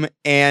Boehm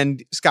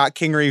and Scott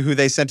Kingery, who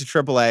they sent to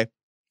AAA.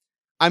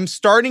 I'm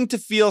starting to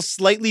feel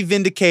slightly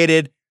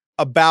vindicated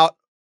about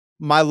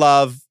my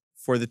love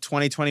for the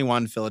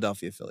 2021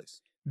 Philadelphia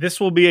Phillies. This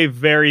will be a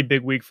very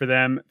big week for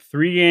them.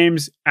 3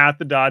 games at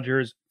the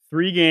Dodgers,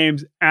 3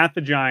 games at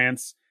the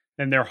Giants,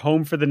 then they're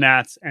home for the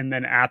Nats, and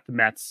then at the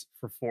Mets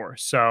for 4.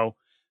 So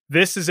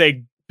this is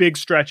a big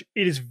stretch.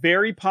 It is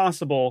very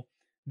possible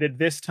that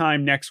this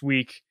time next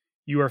week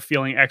you are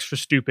feeling extra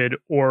stupid,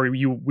 or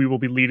we will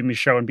be leading the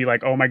show and be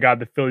like, oh my God,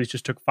 the Phillies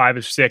just took 5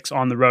 of 6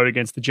 on the road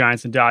against the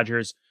Giants and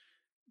Dodgers.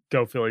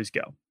 Go Phillies,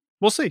 go.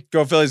 We'll see.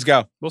 Go Phillies,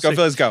 go. Go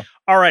Phillies, go.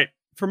 All right.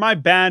 For my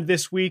bad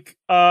this week,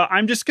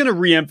 I'm just going to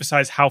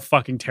reemphasize how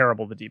fucking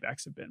terrible the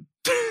D-backs have been.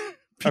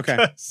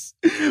 Because,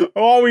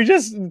 we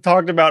just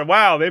talked about,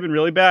 wow, they've been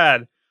really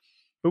bad.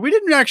 But we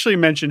didn't actually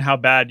mention how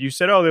bad. You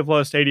said, they've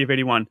lost 80 of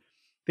 81.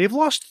 They've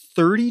lost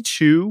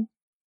 32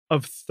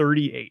 of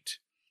 38.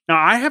 Now,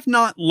 I have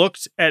not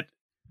looked at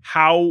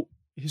how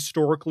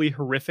historically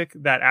horrific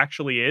that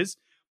actually is.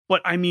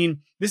 But, I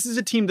mean, this is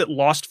a team that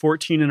lost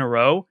 14 in a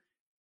row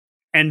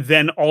and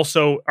then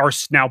also are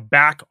now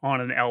back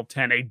on an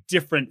L10, a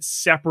different,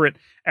 separate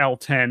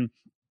L10.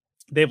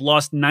 They've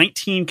lost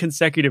 19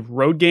 consecutive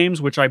road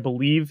games, which I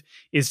believe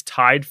is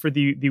tied for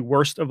the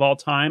worst of all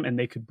time, and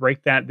they could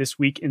break that this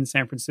week in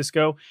San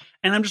Francisco.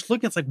 And I'm just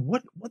looking, it's like,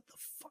 what the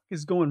fuck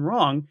is going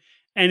wrong?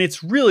 And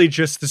it's really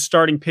just the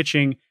starting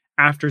pitching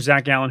after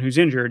Zach Gallen, who's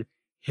injured,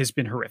 has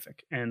been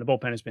horrific. And the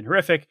bullpen has been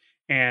horrific,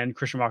 and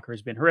Christian Walker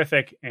has been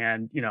horrific.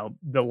 And,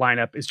 the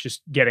lineup is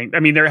just getting,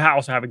 they're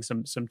also having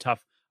some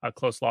tough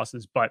close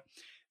losses, but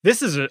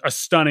this is a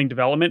stunning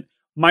development.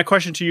 My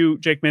question to you,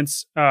 Jake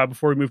Mintz,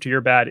 before we move to your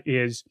bad,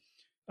 is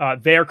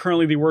they are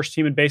currently the worst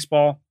team in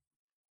baseball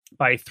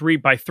by three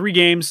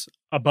games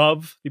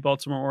above the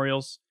Baltimore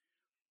Orioles.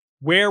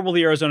 Where will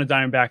the Arizona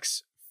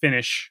Diamondbacks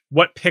finish?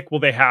 What pick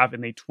will they have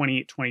in the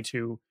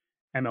 2022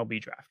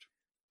 MLB draft?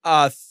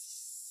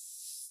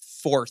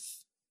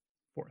 Fourth.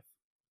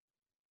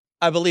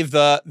 I believe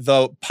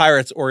the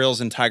Pirates,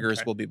 Orioles, and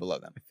Tigers will be below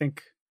them.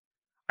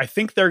 I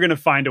think they're going to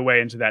find a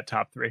way into that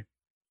top 3.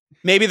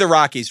 Maybe the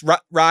Rockies.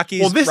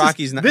 Rockies. Well,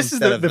 this is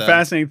the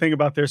fascinating thing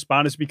about their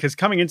spot is because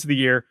coming into the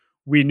year,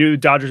 we knew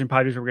Dodgers and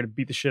Padres were going to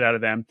beat the shit out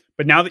of them.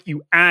 But now that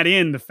you add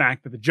in the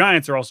fact that the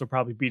Giants are also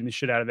probably beating the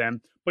shit out of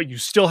them, but you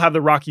still have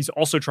the Rockies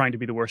also trying to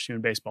be the worst team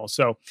in baseball.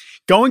 So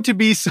going to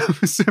be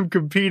some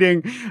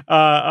competing,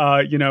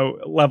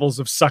 levels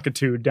of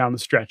suckitude down the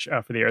stretch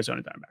for the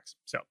Arizona Diamondbacks.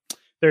 So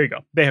there you go.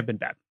 They have been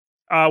bad.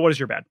 What is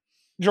your bad?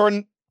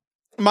 Jordan,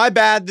 my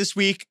bad this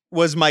week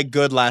was my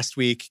good last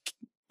week.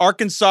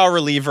 Arkansas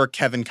reliever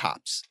Kevin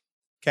Kopps.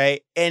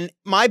 Okay. And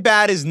my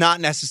bad is not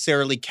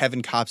necessarily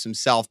Kevin Kopps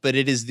himself, but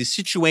it is the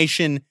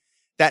situation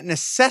that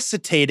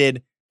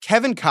necessitated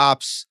Kevin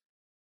Kopps,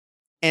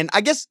 and I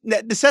guess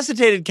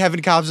necessitated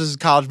Kevin Kopps'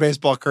 college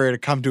baseball career to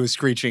come to a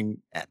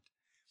screeching end.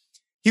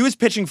 He was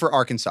pitching for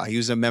Arkansas. He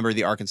was a member of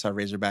the Arkansas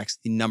Razorbacks,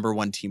 the number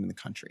 1 team in the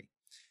country.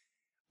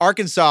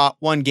 Arkansas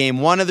won game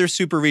 1 of their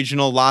super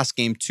regional, lost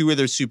game 2 of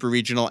their super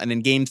regional, and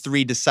in game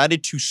 3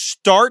 decided to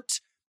start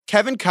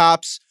Kevin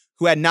Kopps,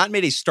 who had not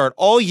made a start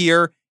all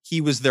year. He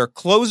was their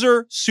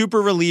closer,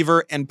 super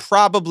reliever, and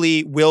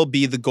probably will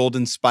be the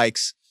Golden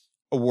Spikes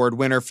Award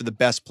winner for the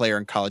best player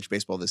in college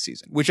baseball this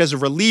season, which as a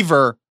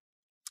reliever,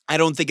 I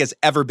don't think has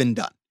ever been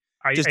done.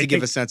 Just to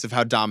give a sense of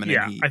how dominant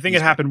he is. I think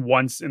it happened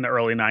once in the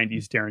early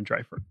 90s, Darren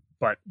Dreifert.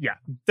 But yeah,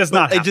 does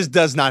not happen. It just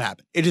does not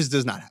happen. It just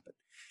does not happen.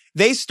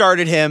 They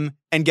started him,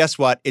 and guess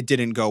what? It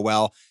didn't go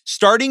well.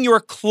 Starting your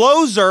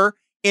closer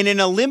in an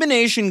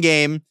elimination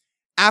game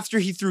after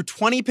he threw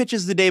 20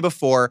 pitches the day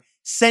before,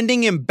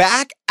 sending him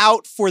back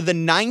out for the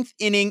 9th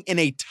inning in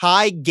a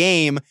tie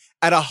game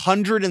at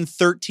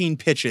 113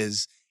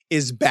 pitches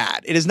is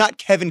bad. It is not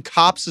Kevin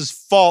Kopps'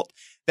 fault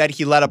that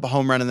he let up a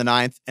home run in the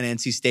 9th and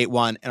NC State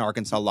won and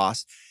Arkansas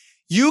lost.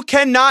 You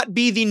cannot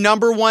be the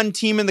number 1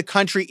 team in the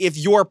country if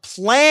your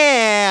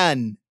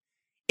plan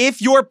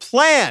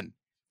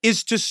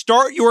is to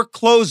start your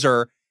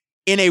closer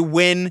in a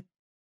win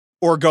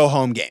or go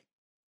home game.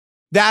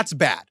 That's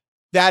bad.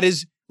 That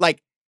is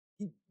like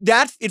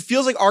that. It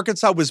feels like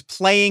Arkansas was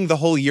playing the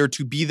whole year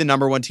to be the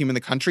number 1 team in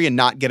the country and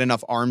not get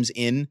enough arms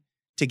in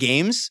to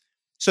games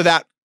so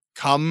that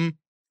come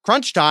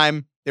crunch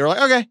time, they were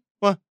like, okay,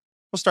 well,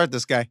 we'll start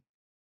this guy.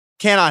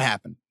 Cannot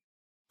happen.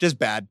 Just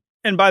bad.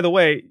 And by the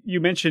way, you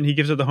mentioned he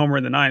gives up the homer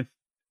in the 9th.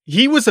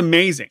 He was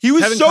amazing. He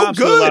was Kevin so Kopps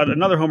good. Allowed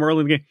another homer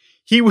early in the game.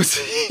 He was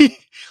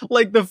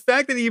like the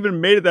fact that he even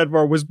made it that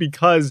far was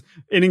because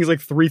innings like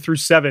 3 through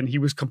 7, he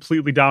was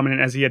completely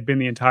dominant as he had been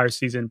the entire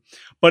season.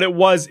 But it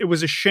was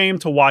a shame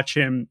to watch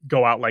him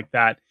go out like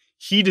that.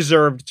 He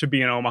deserved to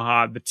be in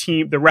Omaha.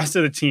 The rest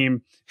of the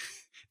team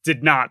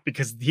did not,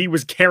 because he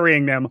was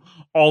carrying them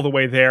all the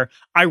way there.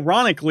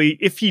 Ironically,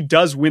 if he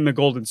does win the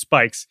Golden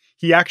Spikes,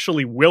 he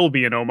actually will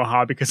be in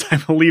Omaha because I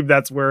believe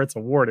that's where it's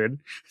awarded.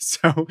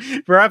 So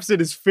perhaps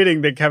it is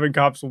fitting that Kevin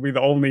Kopps will be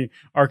the only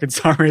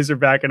Arkansas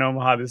Razorback in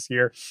Omaha this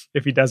year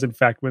if he does in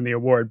fact win the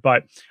award.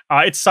 But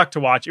it sucked to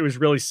watch. It was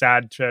really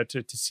sad to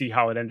see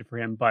how it ended for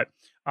him, but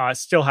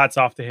still hats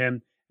off to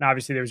him. And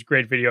obviously there was a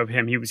great video of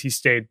him. He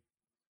stayed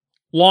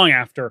long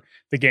after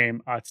the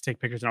game to take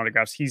pictures and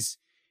autographs.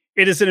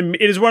 It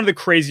is one of the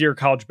crazier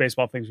college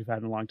baseball things we've had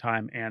in a long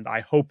time, and I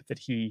hope that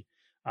he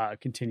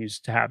continues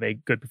to have a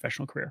good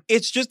professional career.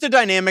 It's just a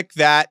dynamic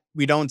that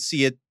we don't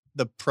see at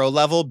the pro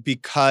level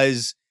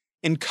because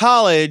in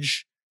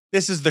college,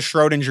 this is the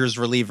Schrodinger's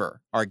reliever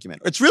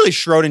argument. It's really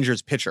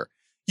Schrodinger's pitcher.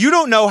 You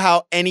don't know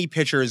how any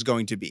pitcher is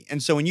going to be.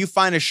 And so when you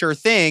find a sure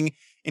thing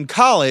in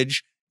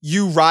college,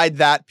 you ride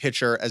that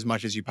pitcher as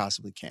much as you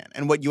possibly can.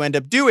 And what you end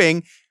up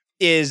doing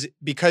is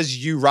because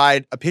you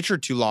ride a pitcher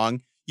too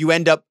long, you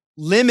end up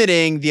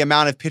limiting the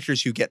amount of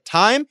pitchers who get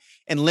time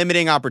and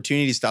limiting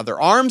opportunities to other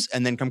arms.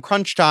 And then come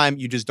crunch time,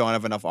 you just don't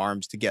have enough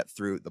arms to get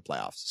through the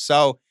playoffs.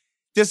 So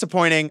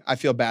disappointing. I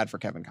feel bad for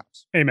Kevin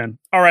Kopps. Amen.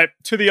 All right,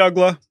 to the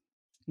Uggla,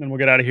 then we'll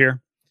get out of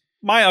here.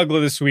 My Uggla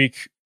this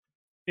week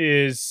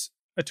is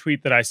a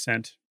tweet that I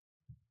sent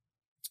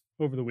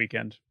over the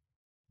weekend.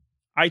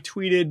 I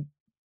tweeted,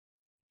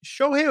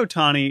 Shohei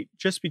Ohtani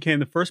just became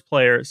the first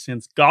player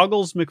since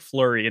Goggles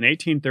McFlurry in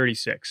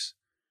 1836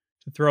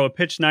 to throw a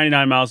pitch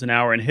 99 miles an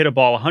hour and hit a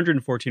ball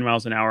 114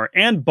 miles an hour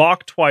and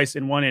balk twice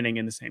in one inning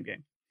in the same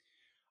game.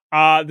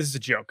 This is a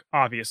joke,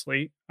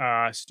 obviously.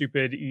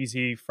 Stupid,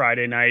 easy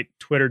Friday night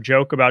Twitter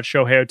joke about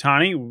Shohei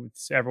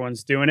Ohtani.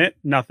 Everyone's doing it.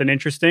 Nothing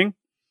interesting.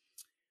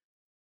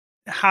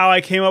 How I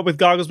came up with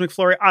Goggles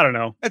McFlurry, I don't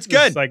know. That's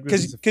good.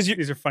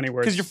 These are funny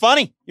words. Because you're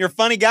funny. You're a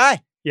funny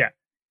guy. Yeah.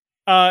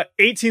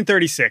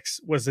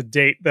 1836 was a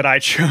date that I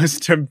chose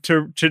to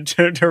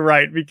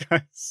write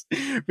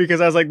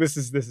because I was like, this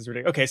is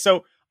ridiculous. Okay,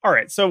 so all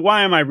right, so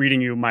why am I reading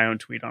you my own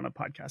tweet on a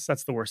podcast?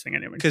 That's the worst thing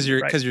anyone can do,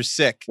 right? Because you're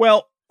sick.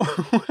 Well,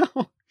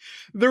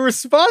 the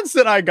response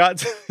that I got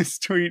to this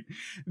tweet,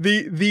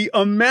 the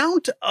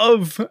amount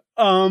of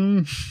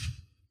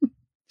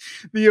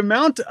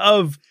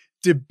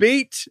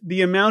debate,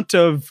 the amount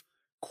of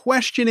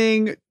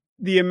questioning,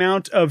 the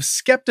amount of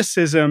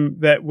skepticism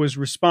that was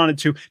responded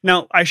to.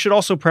 Now, I should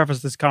also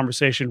preface this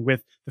conversation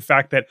with the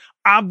fact that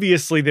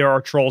obviously there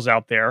are trolls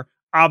out there.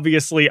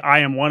 Obviously, I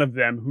am one of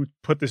them who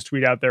put this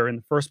tweet out there in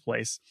the first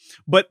place.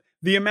 But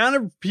the amount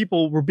of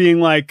people were being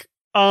like,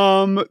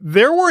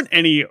 there weren't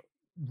any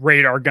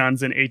radar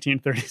guns in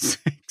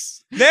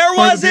 1836. There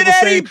wasn't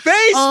any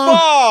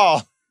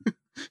baseball!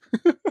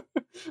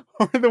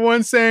 Or the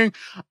one saying,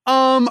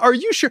 are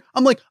you sure?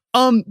 I'm like,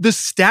 the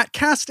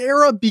StatCast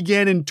era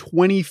began in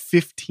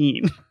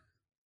 2015.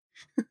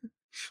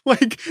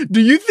 Like,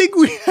 do you think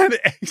we had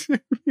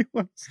exit?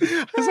 I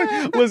was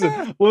like,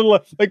 listen,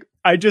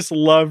 I just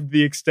loved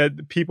the extent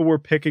that people were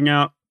picking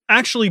out.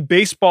 Actually,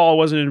 baseball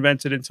wasn't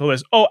invented until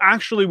this. Oh,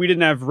 actually, we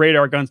didn't have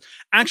radar guns.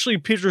 Actually,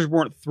 pitchers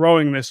weren't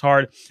throwing this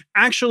hard.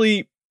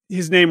 Actually,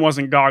 his name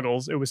wasn't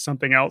Goggles. It was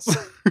something else.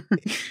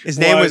 His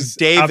name was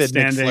David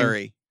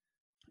McFlurry.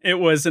 It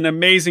was an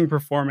amazing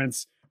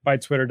performance by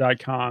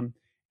Twitter.com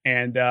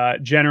and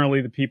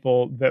generally the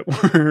people that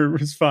were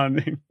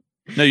responding.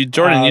 No,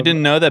 Jordan, you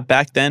didn't know that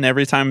back then,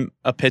 every time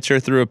a pitcher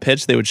threw a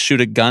pitch, they would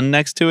shoot a gun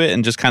next to it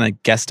and just kind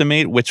of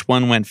guesstimate which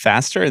one went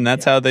faster. And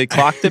that's how they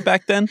clocked it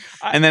back then.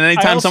 And then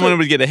anytime someone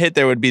would get a hit,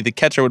 the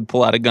catcher would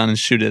pull out a gun and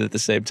shoot it at the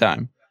same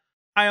time.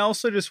 I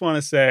also just want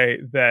to say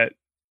that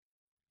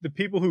the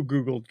people who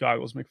Googled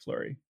Goggles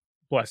McFlurry,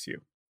 bless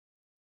you.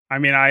 I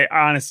mean, I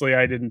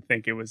didn't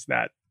think it was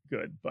that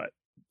good, but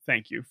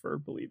thank you for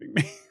believing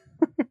me.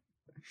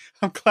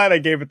 I'm glad I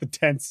gave it the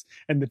tense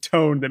and the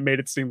tone that made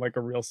it seem like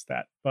a real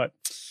stat. But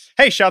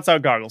hey, shouts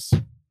out Goggles.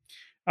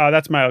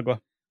 That's my Uggla.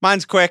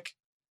 Mine's quick.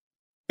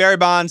 Barry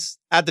Bonds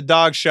at the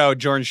dog show,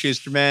 Jordan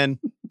Shusterman.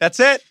 That's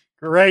it.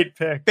 Great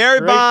pick.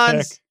 Barry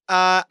Bonds.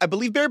 I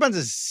believe Barry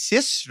Bonds'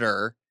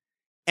 sister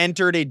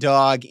entered a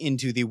dog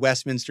into the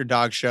Westminster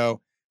Dog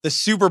Show, the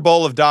Super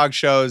Bowl of dog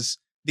shows,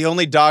 the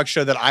only dog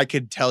show that I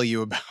could tell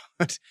you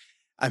about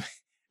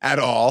at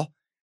all.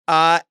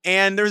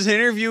 And there was an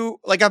interview,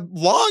 like a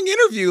long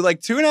interview,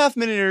 like 2.5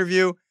 minute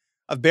interview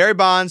of Barry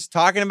Bonds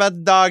talking about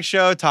the dog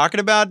show, talking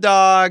about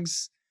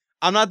dogs.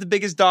 I'm not the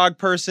biggest dog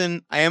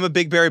person. I am a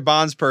big Barry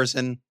Bonds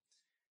person.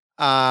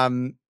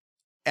 And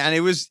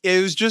it was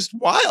just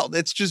wild.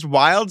 It's just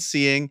wild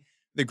seeing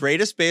the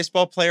greatest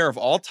baseball player of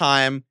all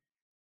time,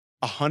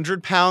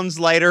 100 pounds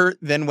lighter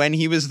than when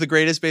he was the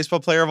greatest baseball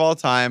player of all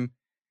time,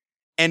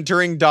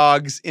 entering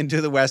dogs into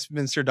the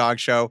Westminster Dog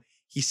Show.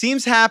 He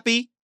seems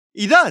happy.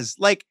 He does.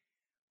 Like,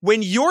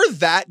 when you're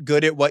that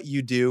good at what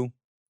you do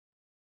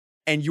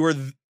and you're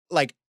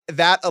like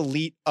that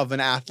elite of an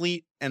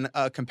athlete and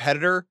a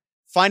competitor,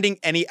 finding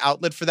any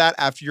outlet for that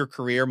after your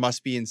career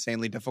must be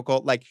insanely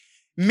difficult. Like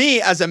me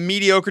as a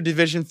mediocre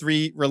Division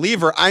III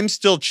reliever, I'm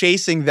still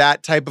chasing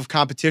that type of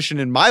competition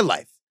in my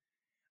life.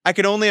 I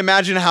could only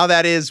imagine how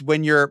that is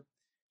when you're,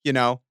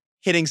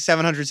 hitting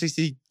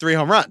 763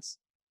 home runs.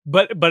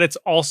 But it's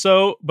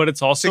also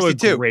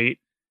 62. a great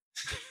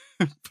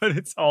but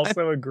it's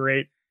also a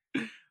great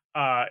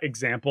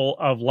example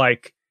of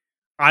like,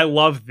 I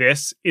love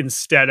this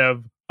instead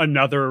of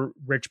another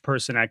rich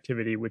person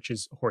activity, which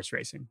is horse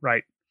racing,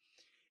 right?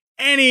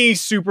 Any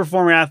super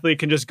former athlete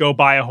can just go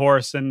buy a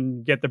horse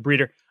and get the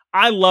breeder.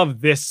 I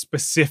love this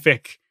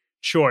specific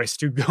choice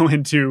to go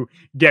into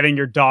getting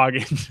your dog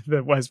into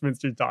the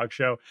Westminster Dog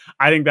Show.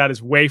 I think that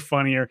is way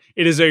funnier.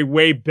 It is a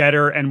way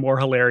better and more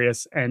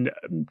hilarious and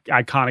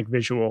iconic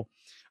visual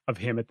of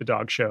him at the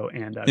dog show.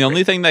 And the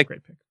only thing that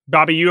great pick.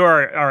 Bobby, you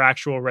are our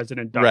actual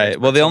resident dog. Right.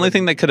 Well, the only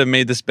thing that could have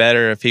made this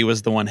better if he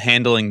was the one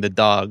handling the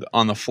dog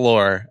on the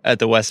floor at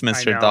the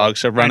Westminster Dog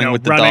Show, running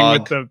with the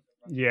dog.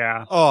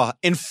 Yeah. Oh,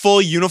 in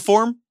full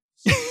uniform.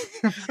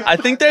 I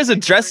think there's a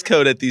dress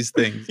code at these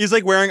things. He's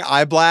like wearing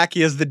eye black.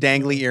 He has the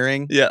dangly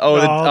earring. Yeah.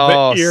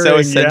 The earring, so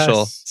essential.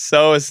 Yes.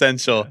 So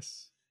essential. Yes.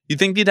 You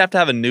think he'd have to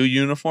have a new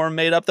uniform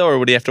made up though, or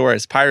would he have to wear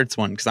his Pirates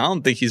one? Because I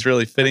don't think he's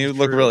really fitting. He would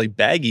look really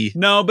baggy.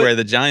 No, but wear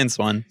the Giants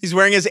one. He's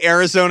wearing his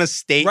Arizona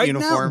State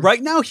uniform.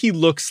 Right now, he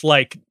looks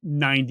like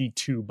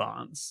 92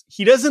 Bonds.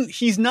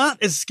 He's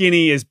not as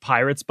skinny as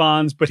Pirates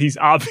Bonds, but he's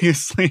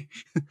obviously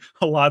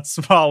a lot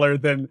smaller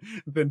than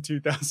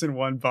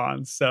 2001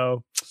 Bonds.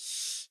 So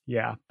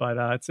yeah,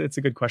 but it's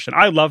a good question.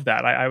 I love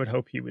that. I would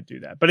hope he would do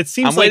that. But it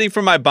seems I'm waiting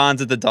for my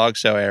Bonds at the dog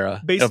show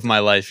era of my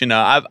life.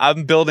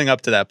 I'm building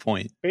up to that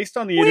point. Based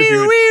on the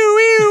interview.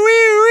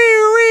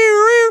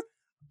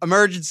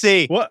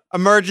 Emergency. What?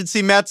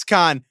 Emergency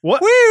MetsCon.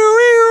 What?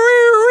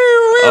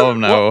 Oh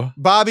no. What?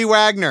 Bobby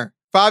Wagner.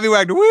 I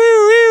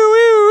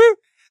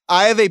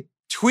have a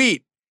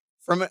tweet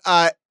from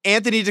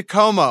Anthony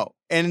DiComo,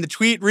 and the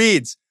tweet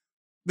reads,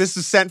 this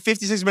was sent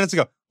 56 minutes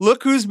ago.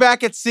 Look who's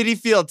back at Citi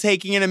Field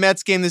taking in a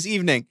Mets game this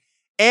evening.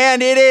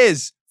 And it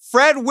is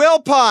Fred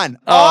Wilpon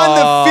on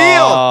the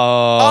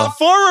field.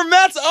 Former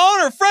Mets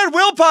owner Fred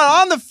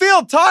Wilpon on the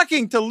field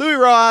talking to Louis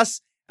Rojas.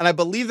 And I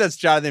believe that's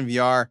Jonathan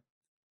Villar.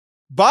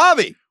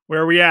 Bobby.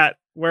 Where are we at?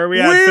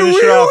 Finish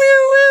it off.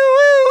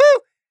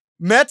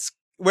 Mets,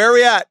 where are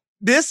we at?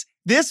 This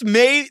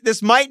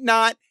might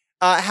not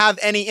have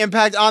any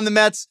impact on the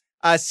Mets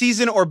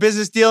season or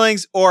business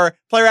dealings or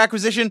player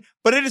acquisition,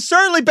 but it is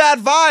certainly bad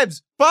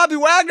vibes. Bobby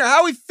Wagner, how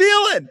are we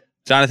feeling?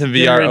 Jonathan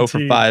Villar 0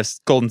 for 5,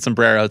 golden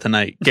sombrero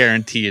tonight,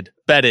 guaranteed.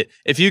 Bet it.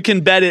 If you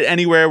can bet it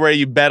anywhere where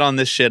you bet on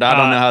this shit, I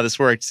don't know how this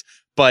works,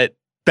 but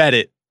bet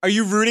it. Are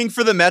you rooting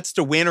for the Mets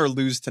to win or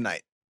lose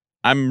tonight?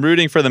 I'm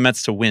rooting for the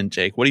Mets to win,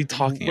 Jake. What are you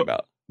talking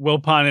about?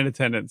 Wilpon in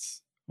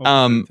attendance.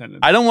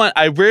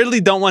 I rarely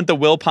don't want the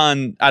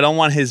Wilpon. I don't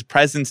want his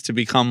presence to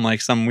become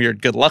like some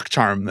weird good luck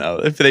charm, though.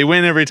 If they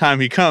win every time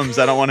he comes,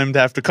 I don't want him to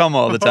have to come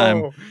all the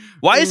time.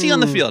 Why is he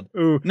on the field?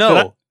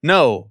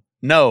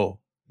 No.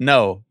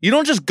 You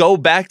don't just go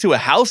back to a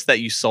house that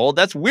you sold.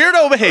 That's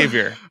weirdo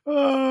behavior.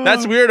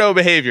 That's weirdo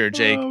behavior,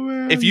 Jake.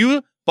 If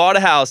you bought a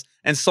house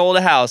and sold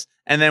a house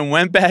and then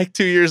went back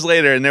 2 years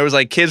later and there was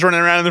like kids running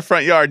around in the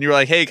front yard and you were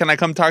like, hey, can I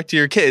come talk to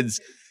your kids?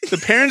 The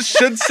parents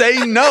should say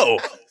no.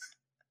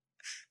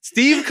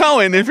 Steve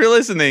Cohen, if you're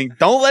listening,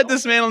 don't let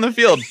this man on the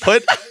field.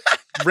 Put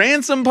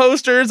ransom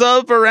posters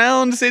up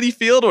around Citi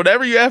Field,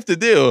 whatever you have to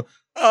do.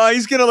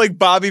 He's gonna like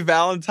Bobby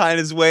Valentine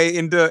his way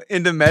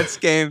into Mets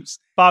games.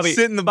 Bobby,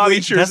 sit in the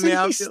bleachers in the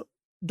outfield.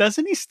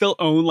 Doesn't he still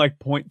own like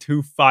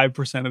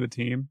 0.25% of the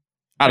team?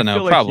 I don't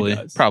know.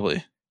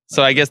 Probably.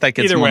 So I guess that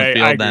gets him on the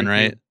field then,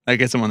 right? That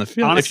gets him on the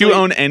field. Honestly, if you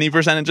own any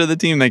percentage of the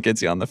team, that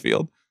gets you on the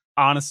field.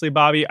 Honestly,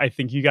 Bobby, I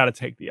think you got to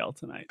take the L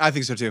tonight. I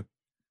think so too.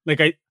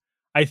 Like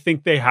I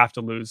think they have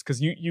to lose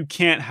because you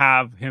can't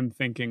have him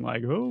thinking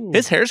like, oh.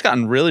 His hair's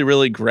gotten really,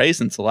 really gray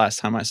since the last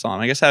time I saw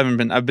him. I guess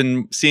I've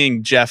been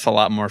seeing Jeff a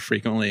lot more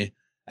frequently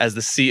as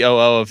the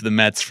COO of the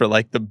Mets for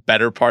like the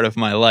better part of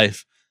my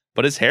life.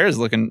 But his hair is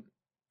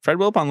Fred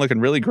Wilpon looking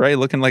really gray,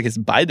 looking like his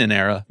Biden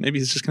era. Maybe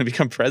he's just going to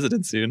become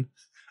president soon.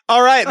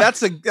 All right,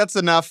 that's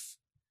enough.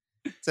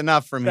 It's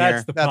enough from here.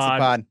 That's the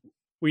pod.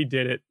 We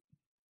did it.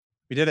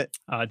 We did it.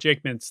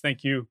 Jake Mintz,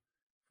 thank you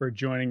for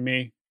joining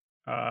me.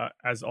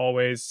 As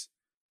always,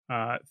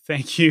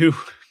 thank you,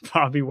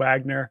 Bobby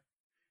Wagner.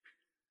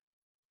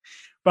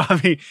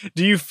 Bobby,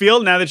 do you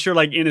feel now that you're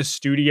like in a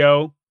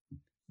studio,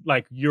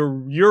 like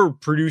you're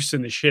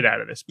producing the shit out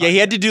of this podcast? Yeah, he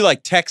had to do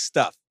like tech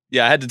stuff.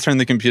 Yeah, I had to turn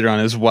the computer on.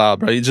 It was wild,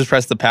 bro. You just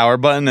press the power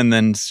button and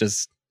then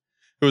it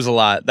was a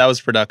lot. That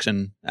was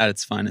production at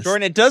its finest.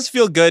 Jordan, it does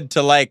feel good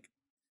to like,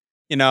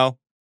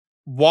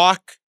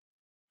 walk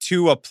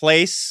to a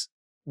place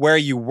where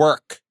you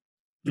work.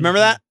 Remember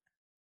that?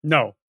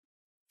 No,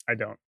 I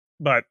don't.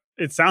 But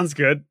it sounds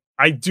good.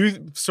 I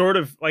do sort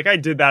of like I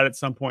did that at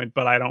some point,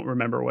 but I don't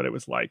remember what it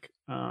was like.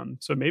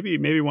 So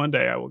maybe one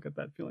day I will get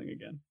that feeling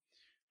again.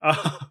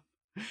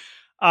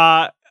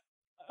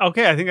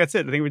 Okay, I think that's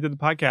it. I think we did the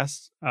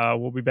podcast.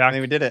 We'll be back. I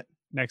think we did it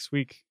next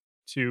week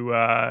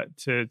to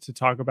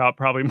talk about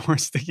probably more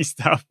sticky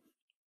stuff.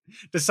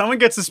 Does someone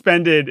get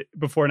suspended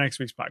before next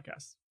week's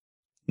podcast?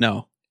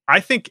 No. I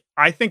think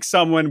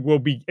someone will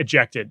be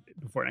ejected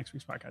before next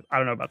week's podcast. I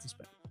don't know about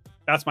suspended.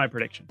 That's my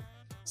prediction.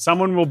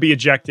 Someone will be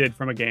ejected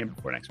from a game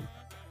before next week.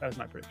 That is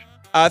my prediction.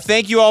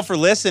 Thank you all for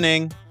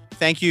listening.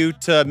 Thank you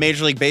to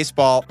Major League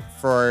Baseball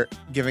for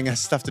giving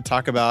us stuff to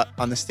talk about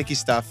on the sticky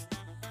stuff.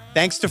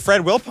 Thanks to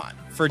Fred Wilpon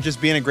for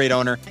just being a great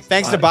owner.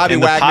 Thanks to Bobby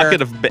Wagner. In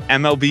the pocket of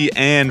MLB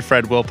and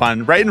Fred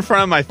Wilpon, right in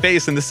front of my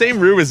face, in the same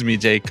room as me,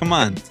 Jake. Come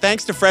on.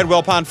 Thanks to Fred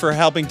Wilpon for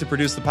helping to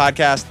produce the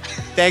podcast.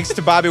 Thanks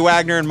to Bobby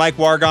Wagner and Mike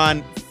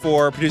Wargon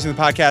for producing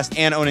the podcast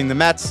and owning the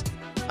Mets.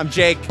 I'm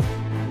Jake.